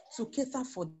place to cater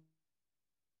for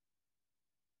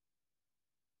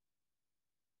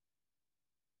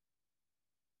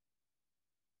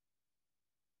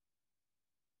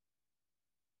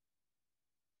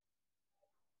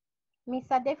Miss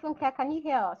Adefunke, can you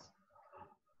hear us?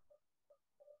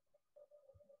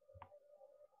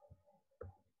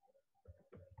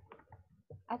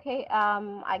 Okay,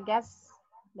 I guess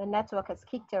the network has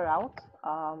kicked her out.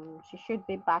 She should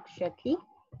be back shortly.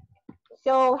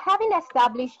 So having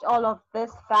established all of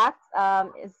this facts,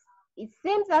 it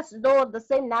seems as though the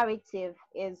same narrative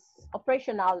is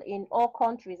operational in all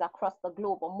countries across the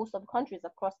globe, or most of the countries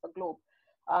across the globe,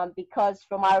 because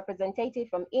from our representative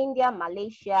from India,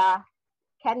 Malaysia,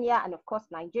 Kenya, and of course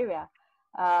Nigeria,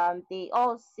 they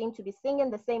all seem to be singing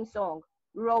the same song.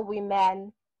 Rural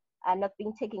women are not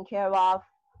being taken care of,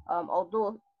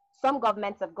 although some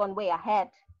governments have gone way ahead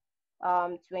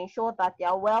to ensure that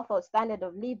their welfare standard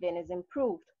of living is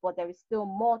improved, but there is still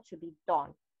more to be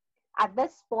done. At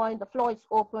this point, the floor is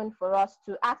open for us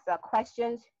to ask our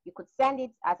questions. You could send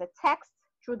it as a text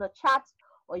through the chat,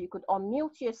 or you could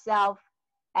unmute yourself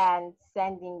and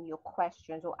send in your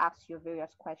questions or ask your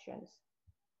various questions.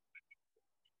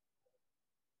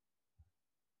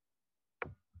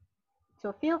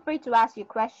 So feel free to ask your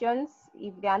questions.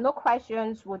 If there are no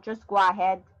questions, we'll just go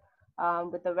ahead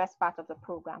with the rest part of the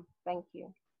program. Thank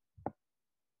you.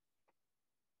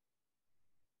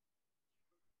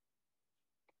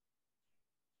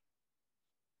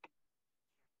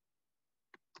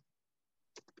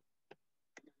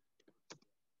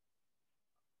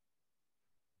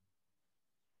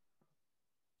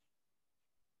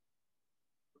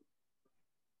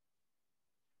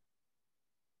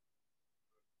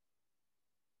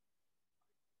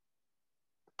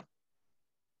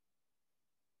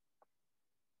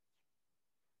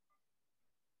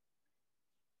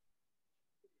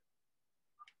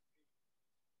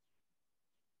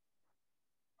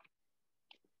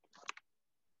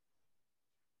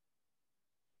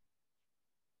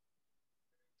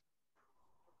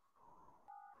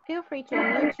 Feel free to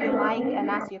unmute your mic and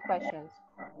ask your questions.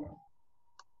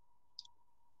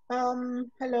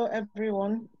 Hello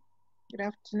everyone. Good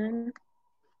afternoon.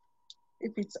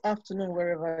 If it's afternoon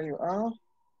wherever you are.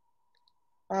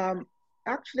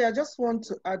 Actually, I just want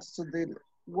to add to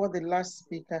what the last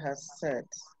speaker has said.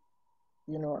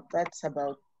 You know, that's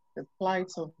about the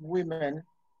plight of women,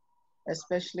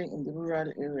 especially in the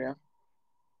rural area.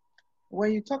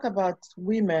 When you talk about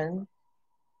women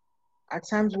at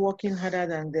times working harder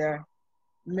than their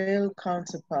male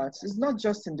counterparts, it's not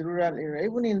just in the rural area,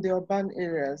 even in the urban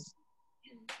areas,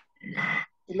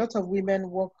 a lot of women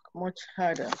work much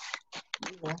harder,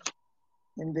 you know,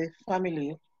 in the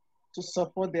family to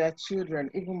support their children,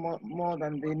 even more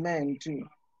than the men do.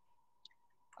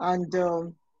 And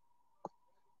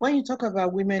when you talk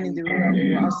about women in the rural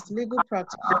area, as legal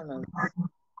practitioners,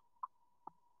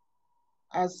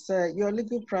 your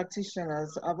legal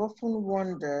practitioners, I've often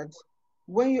wondered,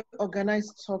 when you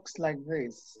organize talks like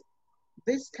this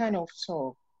kind of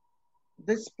talk,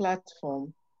 this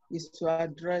platform is to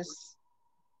address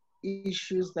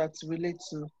issues that relate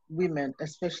to women,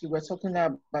 especially we're talking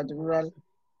about the rural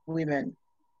women.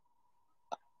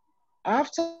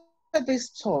 After this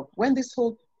talk, when this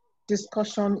whole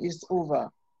discussion is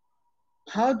over,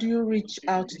 how do you reach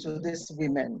out to these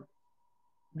women?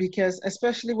 Because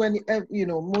especially when, you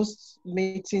know, most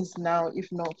meetings now,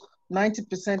 if not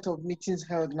 90% of meetings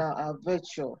held now are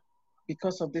virtual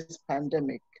because of this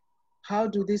pandemic. How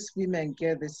do these women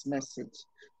get this message?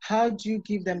 How do you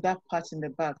give them that pat in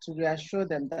the back to reassure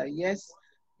them that yes,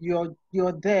 you're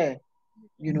there,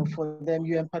 you know, for them,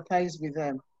 you empathize with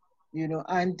them, you know?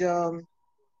 And the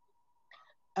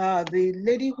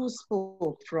lady who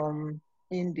spoke from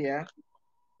India,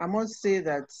 I must say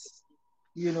that,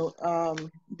 you know,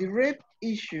 the rape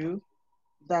issue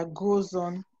that goes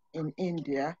on in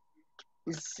India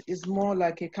is more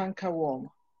like a cankerworm.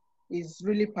 It's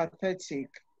really pathetic.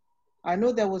 I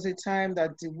know there was a time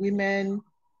that the women,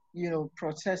 you know,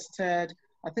 protested.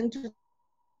 I think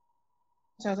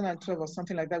 2012 or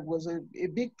something like that was a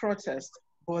big protest,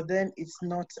 but then it's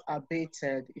not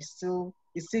abated. It still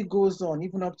goes on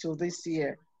even up till this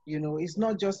year. You know, it's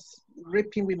not just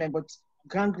raping women, but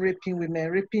gang raping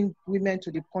women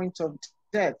to the point of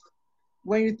death.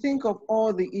 When you think of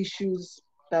all the issues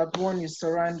that one is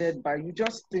surrounded by, you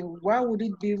just think, why would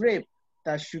it be rape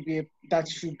that should be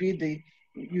the,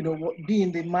 you know, be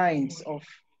in the minds of,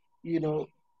 you know,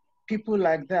 people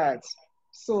like that?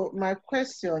 So my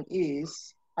question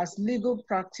is, as legal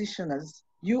practitioners,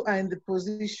 you are in the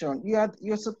position, you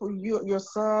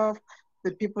yourself,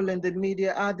 the people in the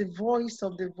media are the voice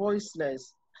of the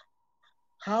voiceless.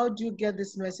 How do you get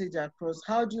this message across?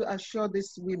 How do you assure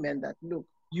these women that, look,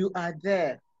 you are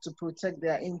there to protect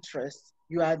their interests,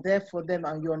 you are there for them,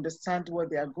 and you understand what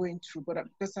they are going through? But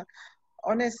because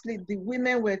honestly, the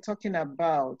women we're talking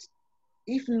about,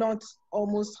 if not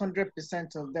almost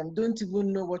 100% of them, don't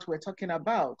even know what we're talking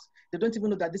about. They don't even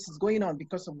know that this is going on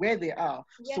because of where they are.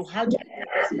 Yes, so how do you get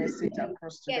this message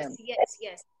across to them?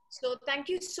 Yes. So thank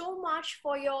you so much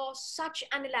for your such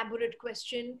an elaborate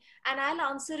question, and I'll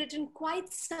answer it in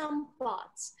quite some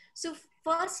parts. So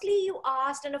firstly, you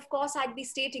asked, and of course I'd be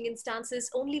stating instances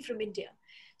only from India.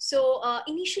 So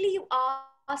initially you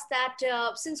asked that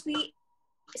since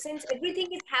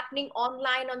everything is happening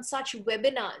online on such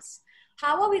webinars,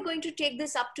 how are we going to take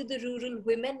this up to the rural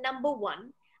women, number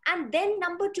one? And then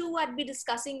number two, I'd be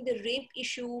discussing the rape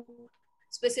issue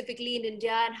specifically in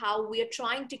India and how we are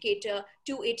trying to cater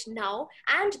to it now.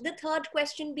 And the third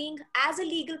question being, as a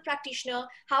legal practitioner,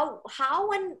 how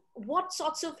and what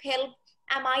sorts of help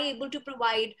am I able to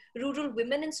provide rural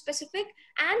women in specific,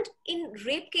 and in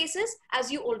rape cases, as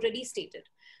you already stated.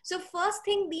 So first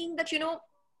thing being that, you know,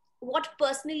 what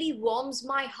personally warms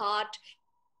my heart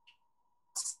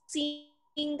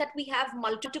seeing that we have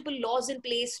multiple laws in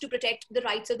place to protect the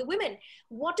rights of the women.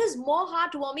 What is more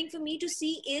heartwarming for me to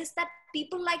see is that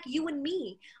people like you and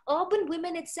me, urban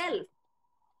women itself,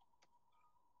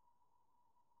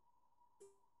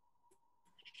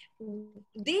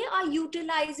 they are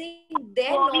utilizing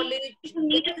their knowledge,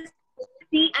 and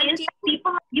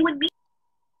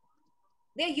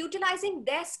they're utilizing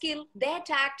their skill, their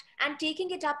tact, and taking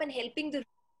it up and helping the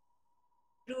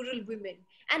rural women.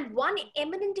 And one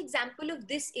eminent example of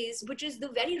this is, which is the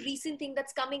very recent thing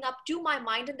that's coming up to my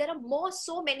mind, and there are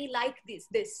so many like this.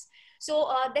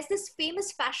 So there's this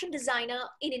famous fashion designer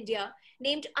in India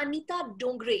named Anita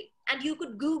Dongre, and you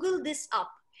could Google this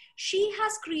up. She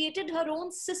has created her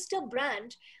own sister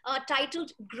brand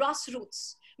titled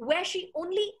Grassroots, where she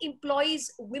only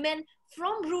employs women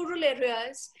from rural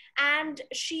areas, and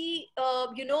she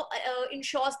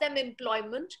ensures them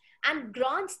employment and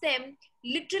grants them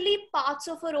literally parts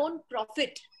of her own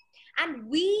profit. And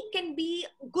we can be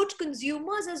good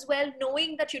consumers as well,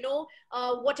 knowing that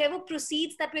whatever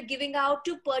proceeds that we're giving out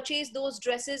to purchase those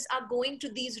dresses are going to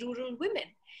these rural women.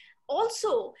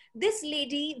 Also, this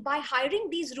lady, by hiring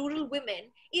these rural women,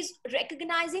 is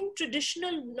recognizing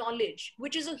traditional knowledge,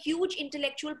 which is a huge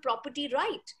intellectual property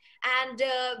right. And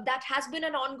that has been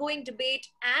an ongoing debate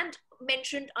and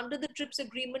mentioned under the TRIPS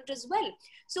agreement as well.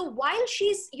 So while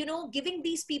she's giving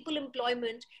these people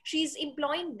employment, she's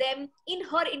employing them in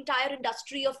her entire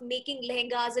industry of making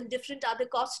lehengas and different other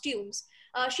costumes.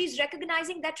 She's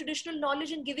recognizing that traditional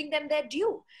knowledge and giving them their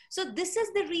due. So this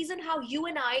is the reason how you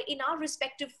and I, in our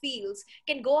respective fields,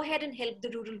 can go ahead and help the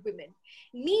rural women.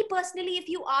 Me personally, if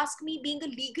you ask me, being a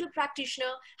legal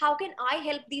practitioner, how can I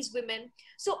help these women?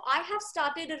 So I have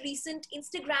started a recent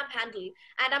Instagram handle,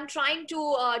 and I'm trying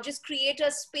to just create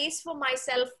a space for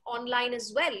myself online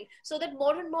as well, so that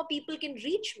more and more people can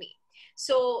reach me.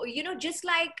 So, just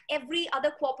like every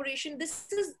other corporation, these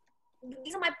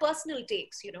are my personal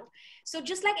takes. So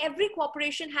just like every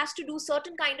corporation has to do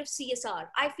certain kind of CSR,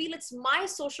 I feel it's my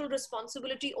social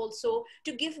responsibility also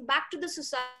to give back to the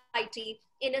society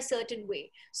in a certain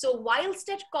way. So whilst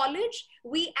at college,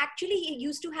 we actually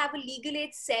used to have a legal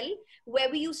aid cell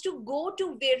where we used to go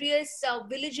to various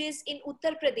villages in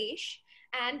Uttar Pradesh.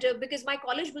 And because my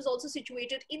college was also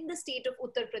situated in the state of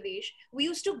Uttar Pradesh, we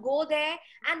used to go there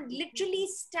and literally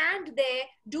stand there,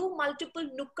 do multiple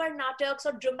nukkar nataks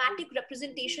or dramatic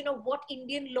representation of what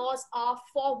Indian laws are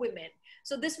for women.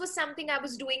 So this was something I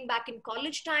was doing back in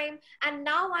college time. And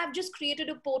now I've just created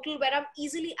a portal where I'm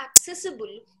easily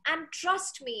accessible. And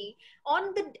trust me,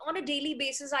 on a daily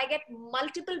basis, I get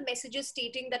multiple messages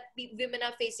stating that women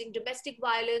are facing domestic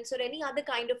violence or any other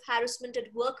kind of harassment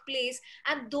at workplace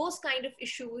and those kind of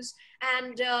issues.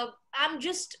 And I'm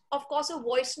just, of course, a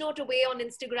voice note away on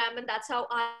Instagram, and that's how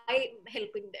I'm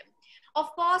helping them. Of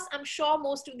course, I'm sure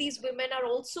most of these women are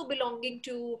also belonging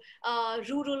to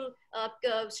rural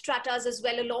stratas as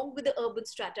well, along with the urban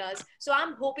stratas. So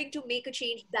I'm hoping to make a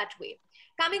change that way.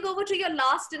 Coming over to your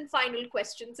last and final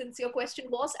question, since your question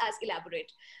was as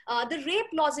elaborate. The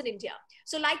rape laws in India.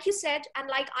 So like you said, and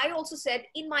like I also said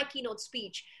in my keynote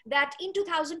speech, that in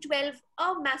 2012,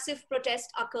 a massive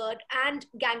protest occurred and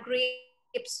gang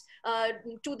rapes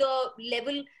to the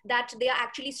level that they are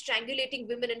actually strangulating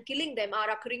women and killing them are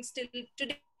occurring still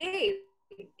today.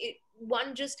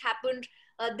 One just happened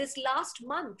this last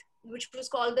month, which was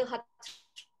called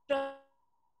the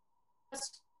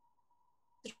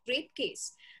rape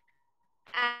case.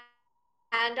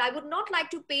 And I would not like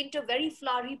to paint a very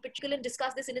flowery picture and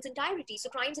discuss this in its entirety. So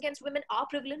crimes against women are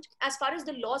prevalent as far as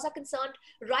the laws are concerned.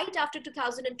 Right after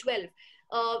 2012,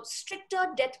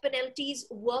 stricter death penalties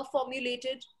were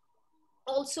formulated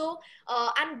also,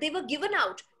 and they were given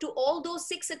out to all those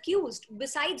 6 accused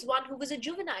besides one who was a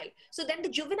juvenile. So then the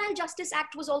Juvenile Justice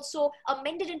Act was also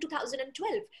amended in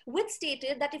 2012, which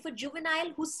stated that if a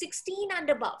juvenile who's 16 and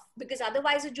above, because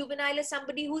otherwise a juvenile is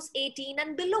somebody who's 18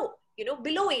 and below,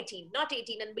 below 18, not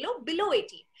 18 and below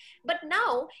 18. But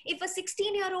now if a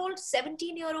 16-year-old,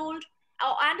 17-year-old,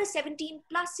 and a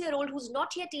 17-plus-year-old who's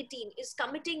not yet 18 is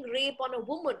committing rape on a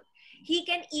woman, he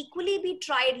can equally be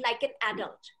tried like an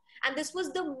adult. And this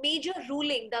was the major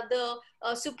ruling that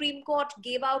the Supreme Court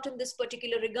gave out in this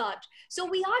particular regard. So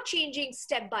we are changing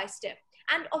step by step.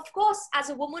 And of course, as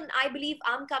a woman, I believe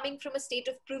I'm coming from a state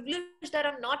of privilege that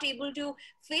I'm not able to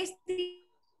face the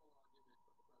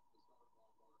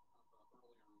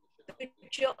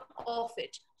picture of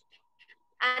it.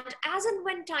 And as and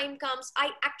when time comes,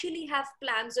 I actually have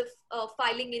plans of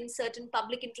filing in certain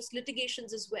public interest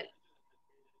litigations as well.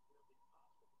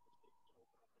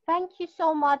 Thank you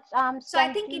so much. So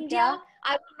I think India,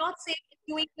 I will not say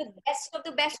doing the best of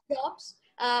the best jobs,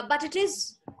 but it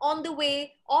is on the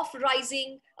way of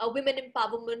rising women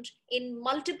empowerment in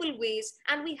multiple ways,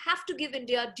 and we have to give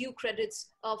India due credits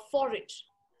for it.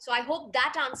 So I hope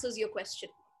that answers your question.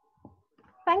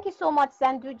 Thank you so much,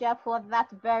 Sanduja, for that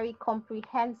very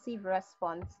comprehensive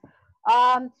response.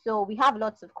 So we have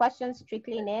lots of questions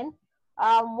trickling in.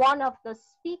 One of the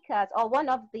speakers, or one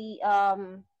of the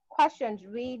questions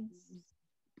reads,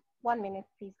 1 minute,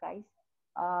 please, guys.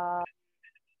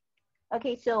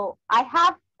 Okay, so I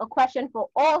have a question for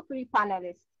all 3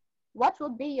 panelists. What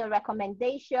would be your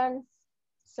recommendations,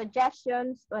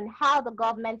 suggestions on how the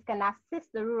government can assist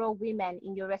the rural women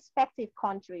in your respective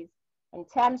countries in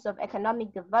terms of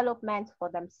economic development for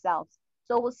themselves?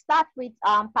 So we'll start with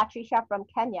Patricia from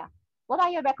Kenya. What are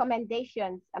your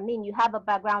recommendations? I mean, you have a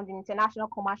background in international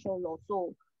commercial law,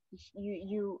 so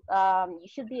you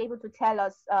should be able to tell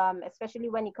us, especially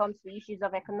when it comes to issues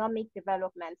of economic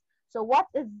development. So what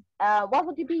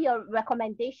would be your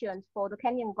recommendations for the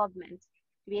Kenyan government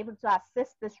to be able to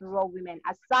assist these rural women,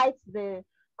 aside the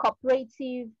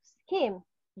cooperative scheme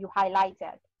you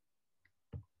highlighted?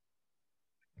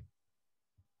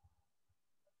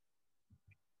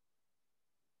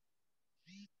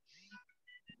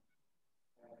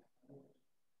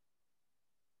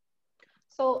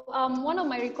 So one of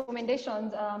my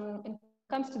recommendations in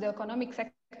comes to the economic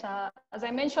sector, as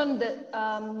I mentioned,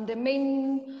 the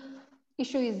main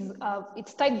issue is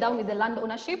it's tied down with the land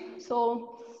ownership.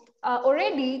 So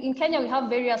already in Kenya, we have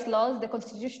various laws, the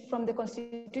constitution, from the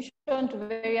constitution to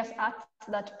various acts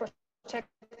that protect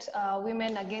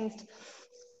women against,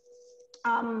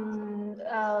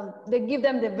 they give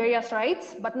them the various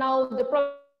rights, but now the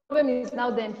problem is now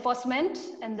the enforcement,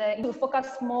 and you focus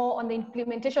more on the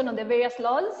implementation of the various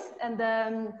laws and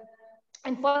the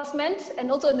enforcement,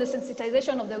 and also the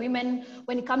sensitization of the women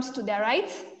when it comes to their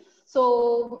rights.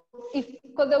 So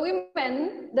because the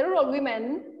women, the rural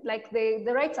women, like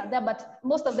the rights are there, but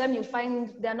most of them you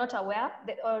find they're not aware,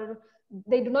 or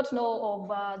they do not know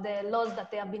of the laws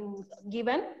that they have been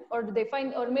given, or they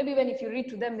find, or maybe even if you read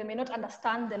to them, they may not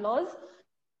understand the laws.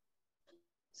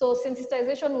 So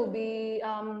sensitization will be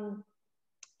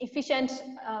efficient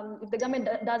if the government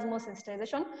does more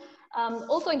sensitization.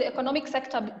 Also in the economic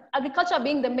sector, agriculture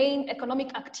being the main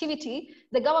economic activity,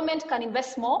 the government can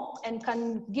invest more and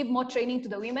can give more training to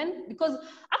the women, because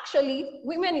actually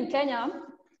women in Kenya,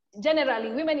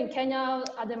 generally women in Kenya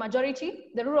are the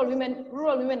majority. The rural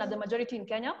women are the majority in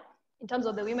Kenya in terms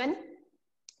of the women.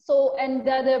 So, and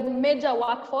they're the major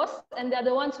workforce, and they're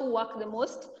the ones who work the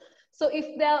most. So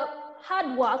if their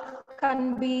hard work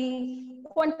can be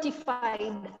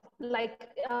quantified,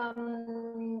 like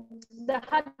the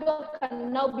hard work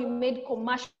can now be made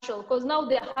commercial, because now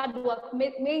their hard work,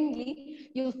 mainly,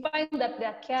 you'll find that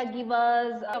they're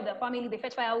caregivers of their family, they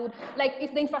fetch firewood. Like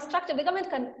if the infrastructure, the government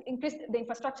can increase the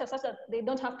infrastructure such that they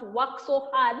don't have to work so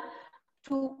hard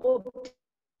to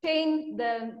obtain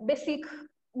the basic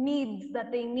needs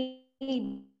that they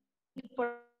need.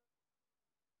 For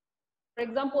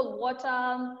example,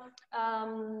 water,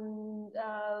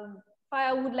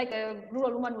 firewood, like a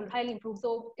rural woman will highly improve.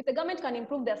 So if the government can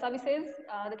improve their services,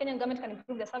 the Kenyan government can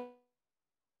improve their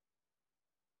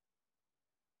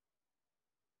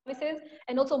services,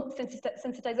 and also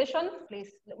sensitization, please,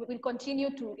 will continue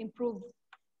to improve.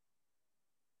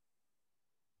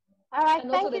 All right,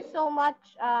 thank you so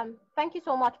much. Thank you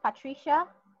so much, Patricia,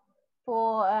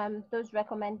 for those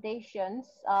recommendations.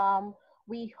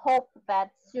 We hope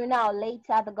that sooner or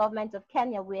later the government of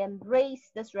Kenya will embrace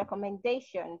these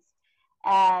recommendations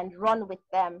and run with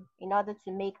them in order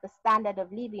to make the standard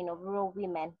of living of rural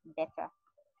women better.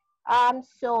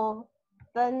 So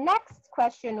the next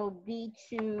question would be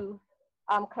to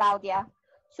Claudia.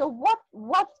 So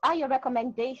what are your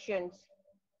recommendations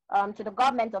to the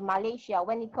government of Malaysia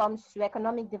when it comes to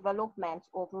economic development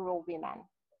of rural women?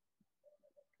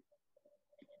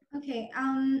 Okay,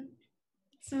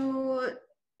 so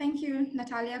thank you,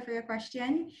 Natalia, for your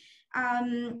question.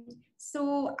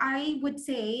 So I would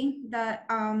say that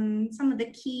some of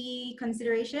the key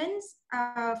considerations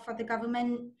for the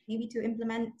government maybe to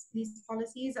implement these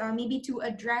policies, maybe to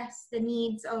address the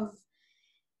needs of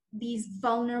these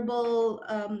vulnerable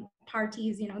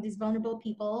parties, you know, these vulnerable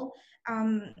people,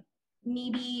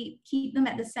 maybe keep them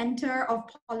at the center of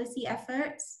policy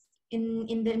efforts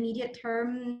in the immediate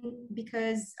term,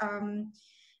 because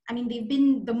I mean, they've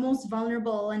been the most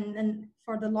vulnerable, and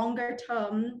for the longer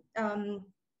term,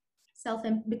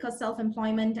 because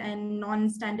self-employment and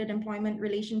non-standard employment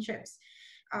relationships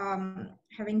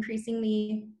have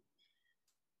increasingly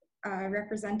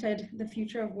represented the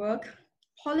future of work.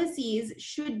 Policies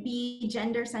should be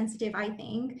gender sensitive, I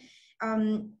think,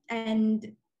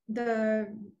 and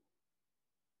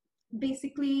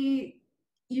basically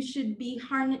we should be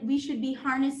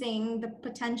harnessing the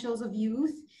potentials of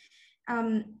youth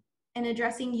and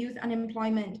addressing youth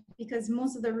unemployment, because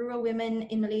most of the rural women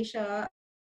in Malaysia,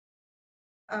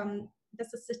 the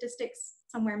statistics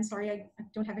somewhere, I'm sorry, I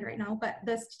don't have it right now, but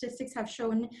the statistics have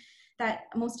shown that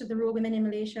most of the rural women in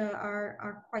Malaysia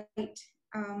are quite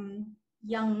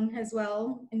young as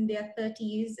well, in their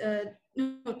 30s,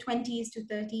 no, 20s to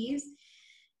 30s.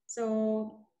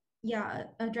 So yeah,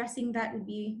 addressing that would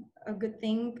be a good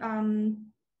thing.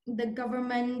 The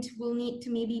government will need to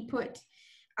maybe put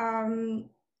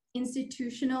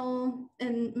institutional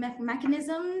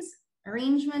mechanisms,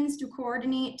 arrangements to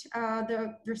coordinate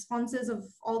the responses of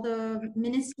all the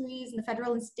ministries and the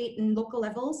federal and state and local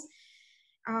levels.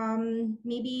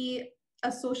 Maybe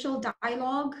a social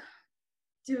dialogue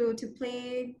to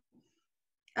play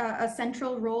a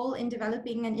central role in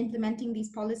developing and implementing these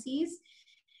policies.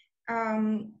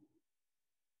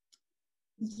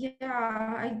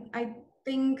 Yeah, I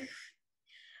think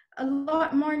a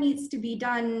lot more needs to be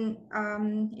done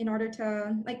in order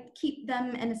to like keep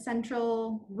them in a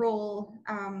central role,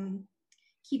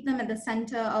 keep them at the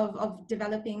center of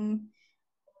developing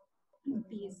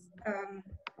these.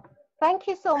 Thank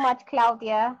you so much,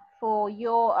 Claudia, for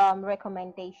your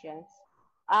recommendations.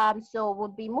 So we'll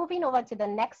be moving over to the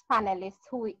next panelist,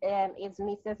 who is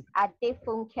Mrs.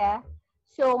 Adefunke.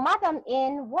 So, Madam,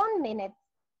 in 1 minute,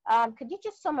 could you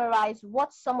just summarize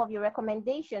what some of your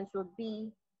recommendations would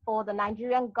be for the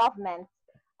Nigerian government,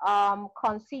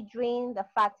 considering the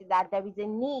fact that there is a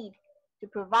need to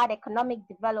provide economic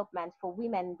development for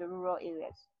women in the rural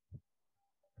areas?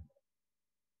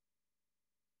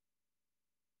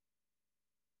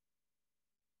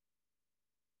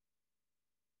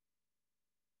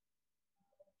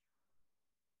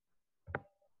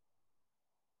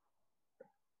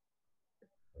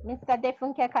 Mr.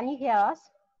 Defunke, can you hear us?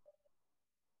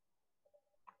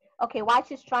 Okay, while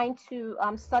she's trying to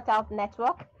sort out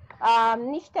network,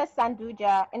 Nishta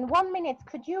Sanduja, in 1 minute,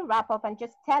 could you wrap up and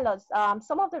just tell us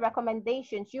some of the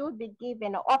recommendations you would be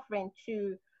giving or offering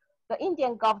to the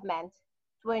Indian government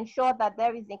to ensure that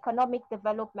there is economic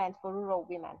development for rural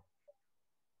women?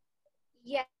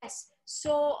 Yes.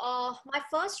 So my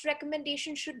first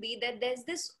recommendation should be that there's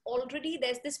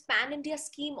this pan-India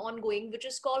scheme ongoing, which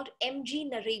is called MG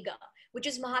Narega, which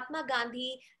is Mahatma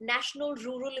Gandhi National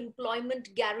Rural Employment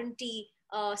Guarantee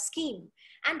scheme.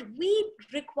 And we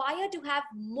require to have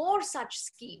more such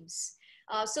schemes.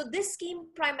 So this scheme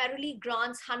primarily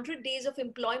grants 100 days of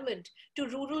employment to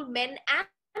rural men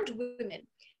and women.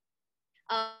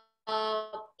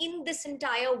 In this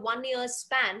entire 1 year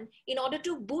span, in order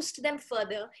to boost them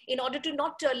further, in order to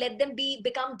not let them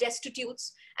become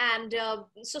destitutes. And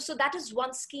so that is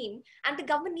one scheme. And the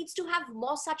government needs to have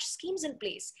more such schemes in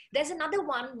place. There's another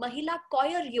one, Mahila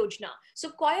Koyar Yojana.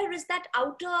 So Koyar is that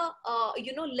outer,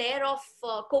 layer of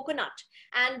coconut.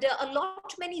 And a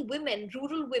lot many women,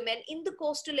 rural women in the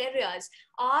coastal areas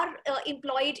are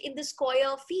employed in this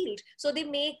coir field. So they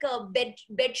make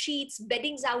bed sheets,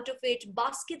 beddings out of it,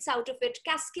 baskets out of it,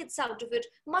 caskets out of it.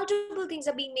 Multiple things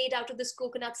are being made out of this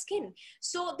coconut skin.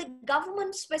 So the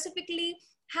government specifically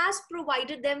has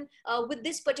provided them with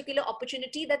this particular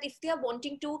opportunity, that if they are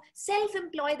wanting to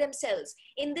self-employ themselves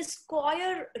in this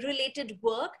coir related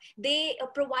work, they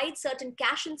provide certain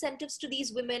cash incentives to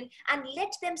these women and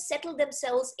let them settle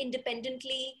themselves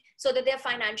independently, so that they're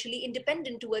financially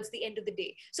independent towards the end of the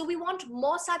day. So we want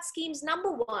more such schemes,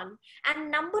 number one.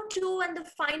 And number two, and the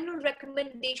final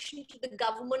recommendation to the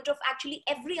government of actually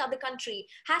every other country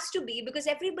has to be, because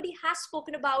everybody has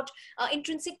spoken about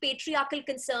intrinsic patriarchal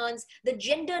concerns, the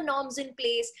gender norms in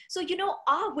place. So,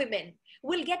 our women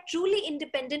will get truly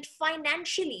independent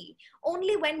financially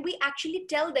only when we actually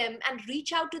tell them and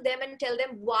reach out to them and tell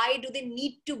them why do they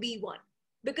need to be one.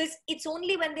 Because it's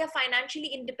only when they're financially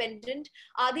independent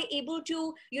are they able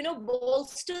to,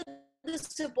 bolster the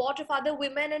support of other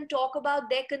women and talk about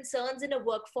their concerns in a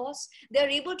workforce.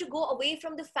 They're able to go away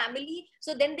from the family.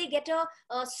 So then they get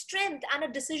a strength and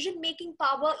a decision-making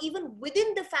power even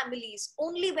within the families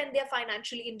only when they're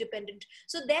financially independent.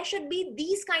 So there should be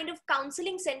these kind of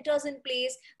counseling centers in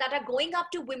place that are going up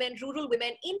to women, rural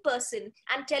women in person,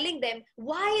 and telling them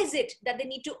why is it that they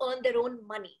need to earn their own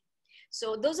money.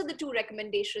 So those are the two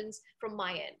recommendations from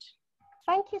my end.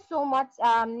 Thank you so much,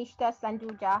 Nishta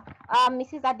Sanduja.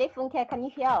 Mrs. Adefunke, can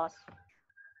you hear us?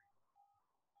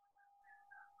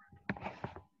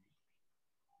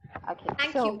 Okay.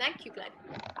 Thank you, Gladys.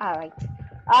 All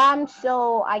right.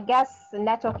 So I guess the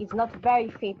network is not very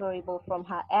favorable from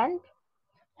her end.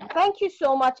 Thank you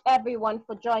so much, everyone,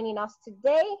 for joining us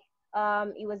today.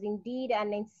 It was indeed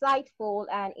an insightful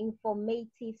and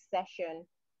informative session,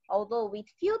 although with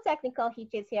few technical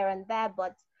hitches here and there,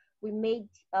 but we made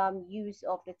use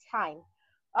of the time.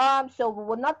 So we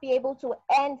will not be able to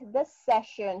end this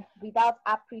session without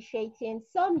appreciating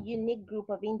some unique group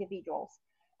of individuals.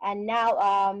 And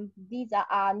now these are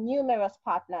our numerous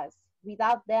partners.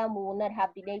 Without them, we will not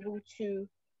have been able to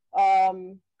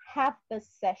have this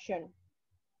session.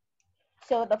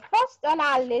 So the first on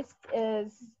our list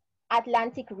is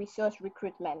Atlantic Resource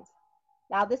Recruitment.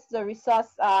 Now, this is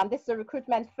a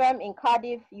recruitment firm in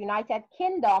Cardiff, United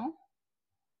Kingdom,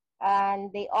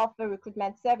 and they offer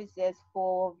recruitment services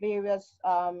for various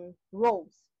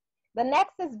roles. The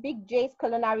next is Big J's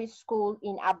Culinary School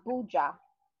in Abuja.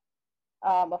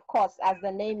 Of course, as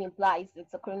the name implies,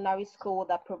 it's a culinary school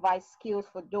that provides skills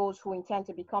for those who intend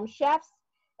to become chefs,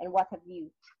 and what have you.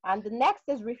 And the next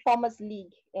is Reformers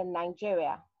League in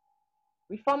Nigeria.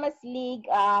 Reformers League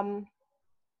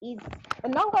is a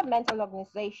non-governmental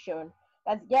organization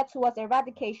that's geared towards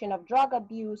eradication of drug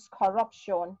abuse,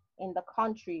 corruption in the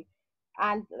country.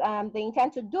 And they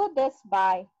intend to do this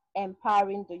by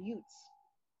empowering the youths.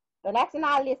 The next on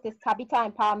our list is Tabitha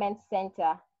Empowerment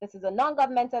Center. This is a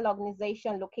non-governmental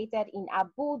organization located in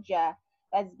Abuja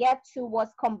that's geared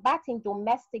towards combating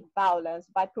domestic violence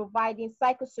by providing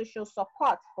psychosocial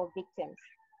support for victims.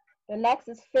 The next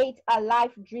is Faith a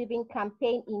Life-Driven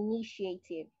Campaign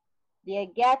Initiative. They are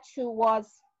geared towards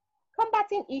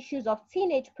combating issues of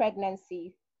teenage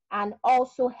pregnancy and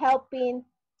also helping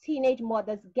teenage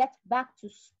mothers get back to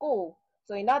school.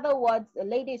 So in other words, a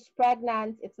lady is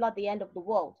pregnant, it's not the end of the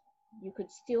world. You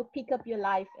could still pick up your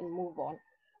life and move on.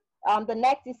 The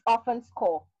next is Orphans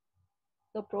Corps.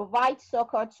 To provide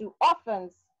succor to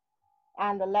orphans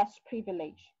and the less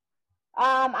privileged.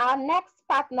 Our next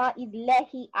partner is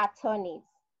Lehi Attorneys.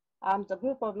 It's a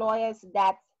group of lawyers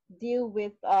that deal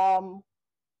with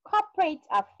corporate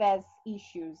affairs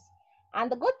issues. And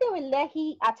the good thing with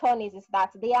Lehi Attorneys is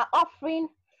that they are offering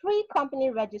free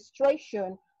company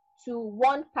registration to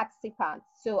one participant.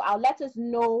 So I'll let us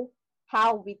know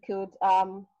how we could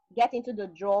get into the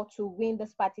draw to win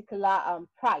this particular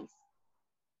prize.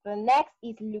 The next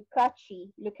is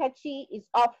Lukachi. Lukachi is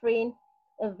offering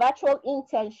a virtual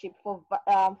internship for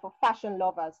fashion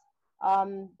lovers.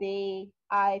 They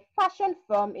are a fashion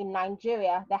firm in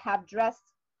Nigeria that have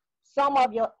dressed some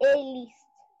of your A-list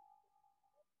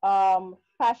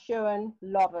fashion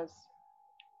lovers.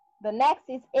 The next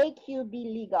is AQB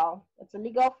Legal. It's a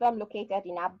legal firm located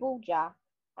in Abuja.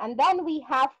 And then we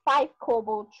have 5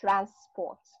 Kobo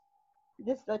Transport.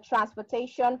 This is a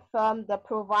transportation firm that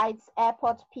provides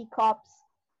airport pickups,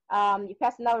 your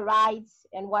personal rides,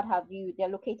 and what have you. They're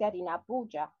located in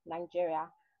Abuja,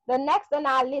 Nigeria. The next on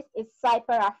our list is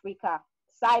CYPER Africa.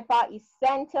 CYPER is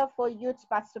Center for Youth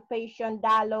Participation,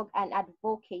 Dialogue, and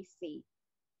Advocacy.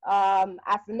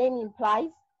 As the name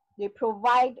implies, they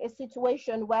provide a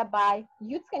situation whereby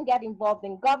youth can get involved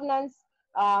in governance,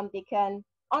 they can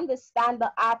understand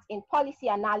the art in policy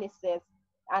analysis,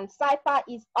 and CYPER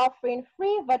is offering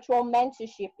free virtual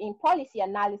mentorship in policy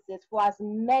analysis for as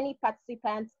many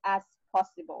participants as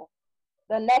possible.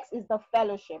 The next is the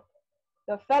fellowship.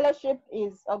 The fellowship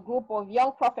is a group of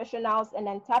young professionals and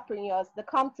entrepreneurs that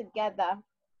come together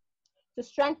to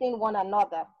strengthen one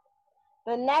another.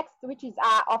 The next, which is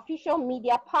our official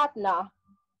media partner,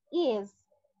 is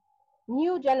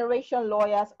New Generation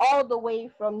Lawyers, all the way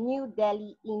from New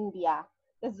Delhi, India.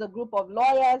 This is a group of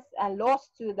lawyers and law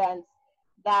students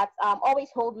that always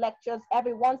hold lectures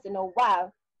every once in a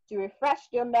while to refresh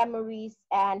their memories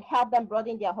and help them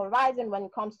broaden their horizon when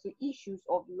it comes to issues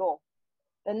of law.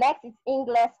 The next is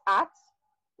Ingles Arts.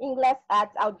 Ingles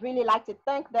Arts, I would really like to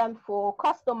thank them for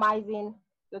customizing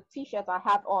the t-shirt I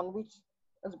have on, which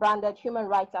is branded Human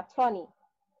Rights Attorney.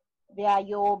 They are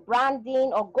your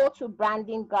branding or go-to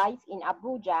branding guides in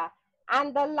Abuja.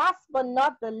 And the last but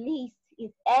not the least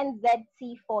is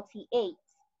NZT48.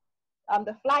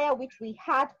 The flyer which we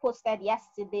had posted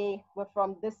yesterday were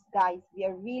from these guys. They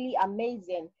are really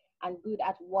amazing and good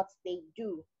at what they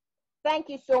do. Thank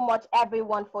you so much,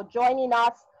 everyone, for joining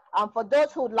us. For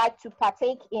those who would like to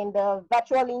partake in the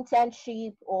virtual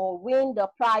internship or win the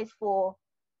prize for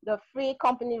the free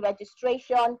company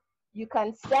registration, you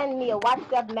can send me a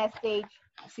WhatsApp message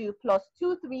to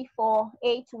 +234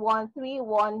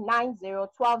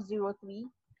 8131901203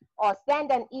 or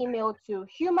send an email to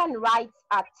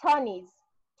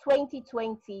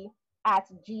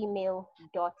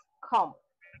humanrightsattorneys2020@gmail.com.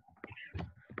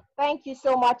 Thank you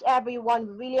so much, everyone.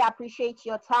 We really appreciate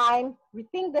your time. We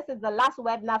think this is the last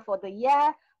webinar for the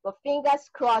year, but fingers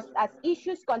crossed, as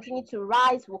issues continue to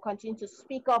rise, we'll continue to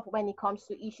speak up when it comes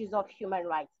to issues of human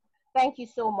rights. Thank you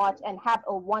so much and have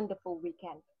a wonderful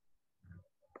weekend.